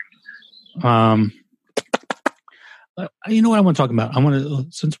mind. You know what I want to talk about?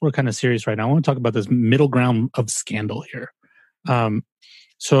 Since we're kind of serious right now, I want to talk about this middle ground of scandal here.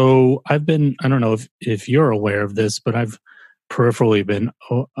 So I don't know if you're aware of this, but I've peripherally been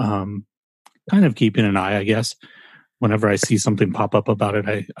kind of keeping an eye, I guess. Whenever I see something pop up about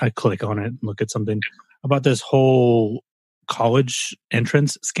it, I click on it and look at something about this whole college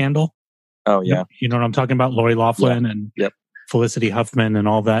entrance scandal. Oh, yeah. You know what I'm talking about? Lori Loughlin and Felicity Huffman and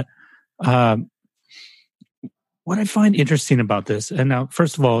all that. What I find interesting about this, and now,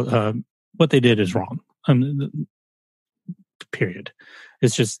 first of all, what they did is wrong. Period.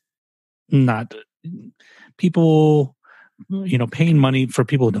 It's just not people, paying money for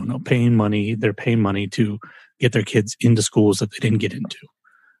people who don't know, they're paying money to get their kids into schools that they didn't get into.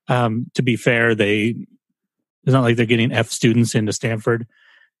 To be fair, it's not like they're getting F students into Stanford.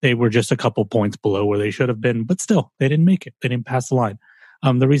 They were just a couple points below where they should have been, but still, they didn't make it. They didn't pass the line.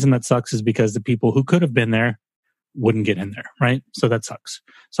 The reason that sucks is because the people who could have been there wouldn't get in there, right? So that sucks.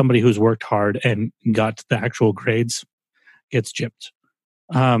 Somebody who's worked hard and got the actual grades gets gypped.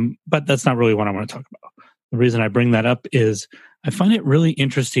 But that's not really what I want to talk about. The reason I bring that up is I find it really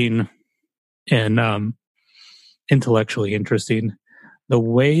interesting and intellectually interesting the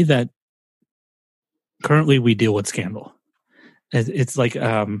way that currently we deal with scandal. It's like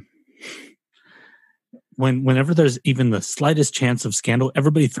whenever there's even the slightest chance of scandal,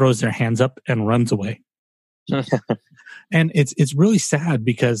 everybody throws their hands up and runs away. And it's really sad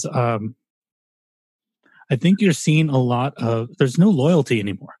because I think you're seeing a lot of there's no loyalty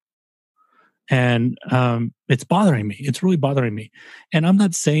anymore. And it's bothering me. It's really bothering me. And I'm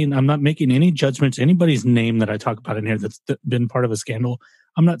not making any judgments. Anybody's name that I talk about in here that's been part of a scandal.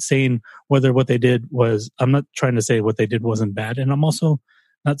 I'm not saying whether what they did I'm not trying to say what they did wasn't bad. And I'm also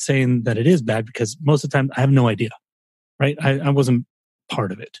not saying that it is bad because most of the time I have no idea, right? I wasn't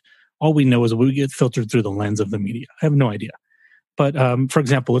part of it. All we know is we get filtered through the lens of the media. I have no idea. But for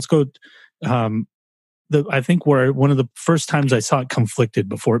example, let's go. I think where one of the first times I saw it conflicted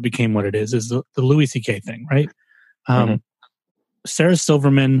before it became what it is the Louis C.K. thing, right? Sarah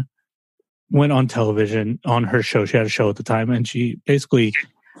Silverman went on television on her show. She had a show at the time, and she basically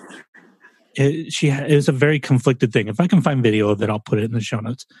it was a very conflicted thing. If I can find video of it, I'll put it in the show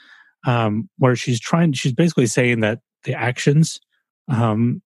notes. Where she's basically saying that the actions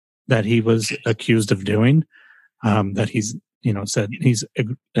that he was accused of doing, that he's said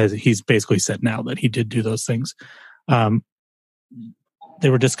he's basically said now that he did do those things. They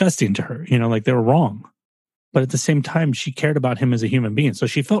were disgusting to her, like they were wrong. But at the same time, she cared about him as a human being. So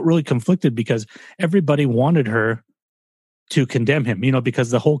she felt really conflicted because everybody wanted her to condemn him, because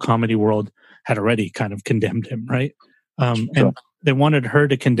the whole comedy world had already kind of condemned him, right? Sure. And they wanted her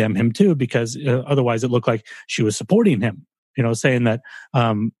to condemn him too, because otherwise it looked like she was supporting him, saying that,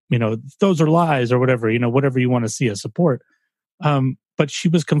 those are lies or whatever, whatever you want to see as support. But she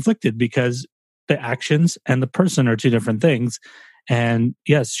was conflicted because the actions and the person are two different things. And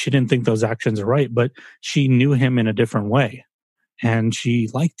yes, she didn't think those actions are right, but she knew him in a different way. And she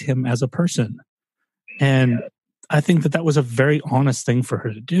liked him as a person. And I think that was a very honest thing for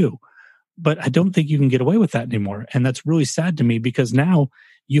her to do. But I don't think you can get away with that anymore. And that's really sad to me because now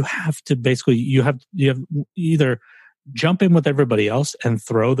you have to basically, you have either jump in with everybody else and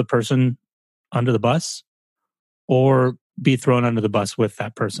throw the person under the bus or be thrown under the bus with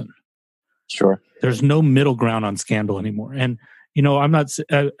that person. Sure. There's no middle ground on scandal anymore. And, I'm not,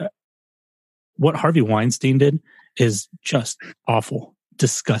 what Harvey Weinstein did is just awful,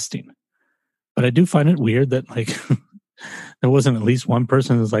 disgusting. But I do find it weird that there wasn't at least one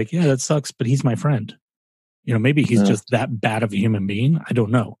person who's like, yeah, that sucks, but he's my friend. Maybe he's just that bad of a human being. I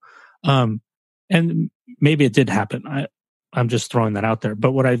don't know. And maybe it did happen. I'm just throwing that out there.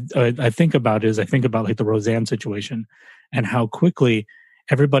 But what I think about is like the Roseanne situation and how quickly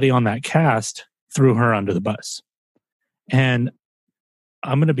everybody on that cast threw her under the bus. And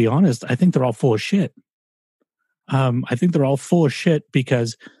I'm going to be honest, I think they're all full of shit. I think they're all full of shit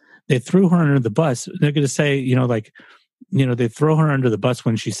because they threw her under the bus. They're going to say, they throw her under the bus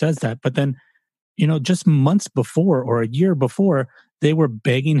when she says that. But then, just months before or a year before, they were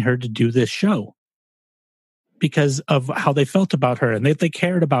begging her to do this show because of how they felt about her and they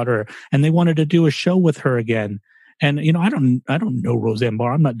cared about her and they wanted to do a show with her again. And, I don't know Roseanne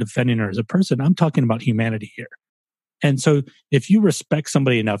Barr. I'm not defending her as a person. I'm talking about humanity here. And so if you respect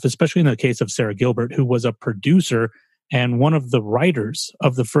somebody enough, especially in the case of Sarah Gilbert, who was a producer and one of the writers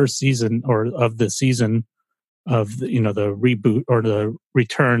of the first season or of the season of the reboot or the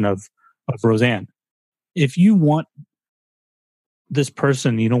return of Roseanne, if you want this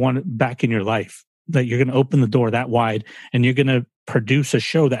person, want it back in your life, that you're going to open the door that wide and you're going to produce a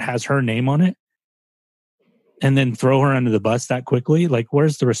show that has her name on it and then throw her under the bus that quickly? Like,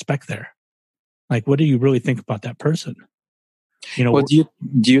 where's the respect there? Like, what do you really think about that person? You know, well, do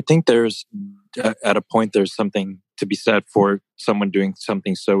you think there's at a point there's something to be said for someone doing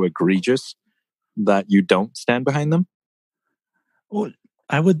something so egregious that you don't stand behind them? well,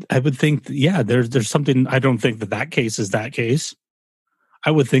 I would think, yeah, there's something. I don't think that case is that case.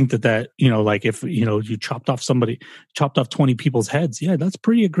 I would think that, you know, like if, you know, you chopped off 20 people's heads. Yeah, that's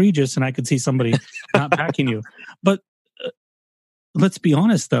pretty egregious. And I could see somebody not backing you. But let's be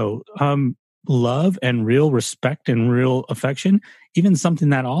honest, though. Love and real respect and real affection, even something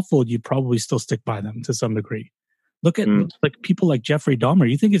that awful, you'd probably still stick by them to some degree. Look at like people like Jeffrey Dahmer.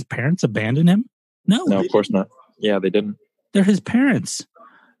 You think his parents abandoned him? No, of course not. Yeah, they didn't. They're his parents.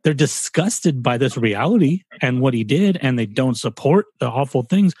 They're disgusted by this reality and what he did, and they don't support the awful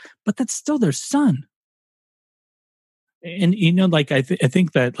things, but that's still their son. And, you know, like, I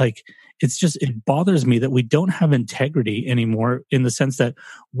think that, like, it bothers me that we don't have integrity anymore, in the sense that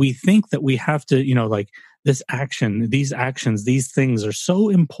we think that we have to, you know, like, these actions, these things are so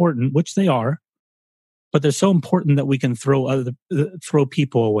important, which they are, but they're so important that we can throw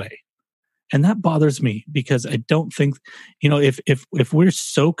people away. And that bothers me, because I don't think, you know, if we're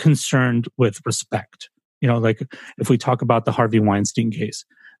so concerned with respect, you know, like if we talk about the Harvey Weinstein case,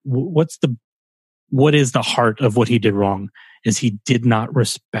 what is the heart of what he did wrong? Is he did not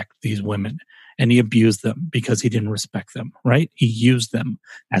respect these women, and he abused them because he didn't respect them, right? He used them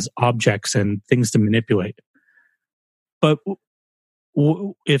as objects and things to manipulate. But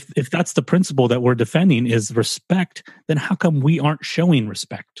if that's the principle that we're defending is respect, then how come we aren't showing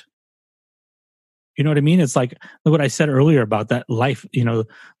respect? You know what I mean? It's like what I said earlier about that life, you know,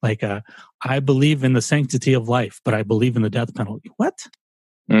 like, I believe in the sanctity of life, but I believe in the death penalty. What?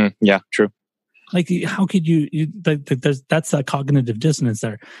 Yeah, true. Like, how could that's a cognitive dissonance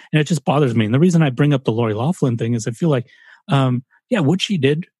there. And it just bothers me. And the reason I bring up the Lori Loughlin thing is I feel like, yeah, what she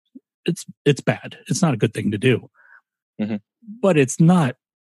did, it's bad. It's not a good thing to do. Mm-hmm. But it's not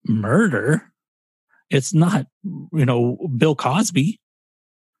murder. It's not, you know, Bill Cosby.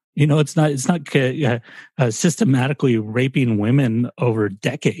 You know, it's not systematically raping women over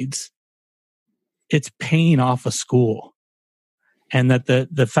decades. It's paying off a school. And that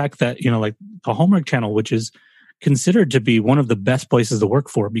the fact that, you know, like the Hallmark Channel, which is considered to be one of the best places to work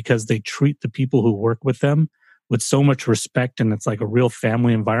for, because they treat the people who work with them with so much respect, and it's like a real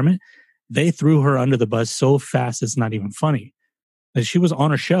family environment. They threw her under the bus so fast it's not even funny. And she was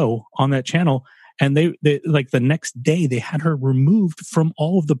on a show on that channel, and they like the next day they had her removed from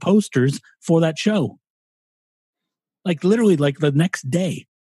all of the posters for that show. Like literally, like the next day.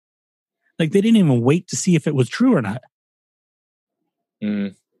 Like they didn't even wait to see if it was true or not.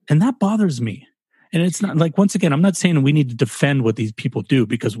 And that bothers me. And it's not like, once again, I'm not saying we need to defend what these people do,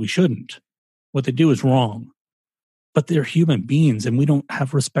 because we shouldn't. What they do is wrong. But they're human beings, and we don't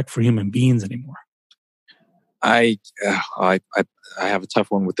have respect for human beings anymore. I have a tough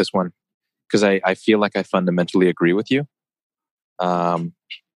one with this one, because I feel like I fundamentally agree with you. But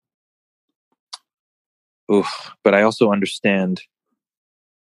I also understand,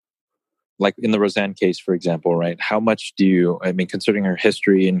 like in the Roseanne case, for example, right? How much considering her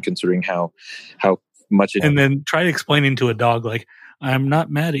history and considering how much and then try explaining to a dog, like, I'm not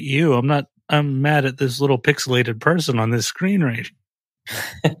mad at you. I'm mad at this little pixelated person on this screen right.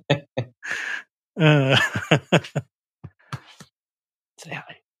 Say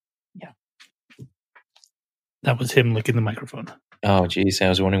hi. Yeah. That was him licking the microphone. Oh, geez. I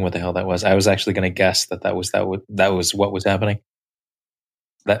was wondering what the hell that was. I was actually going to guess that was what was happening.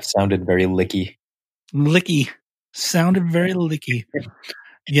 That sounded very licky. Licky. Sounded very licky.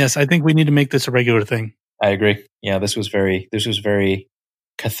 Yes, I think we need to make this a regular thing. I agree. Yeah, this was very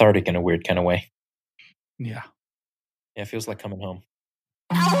cathartic in a weird kind of way. Yeah. Yeah, it feels like coming home.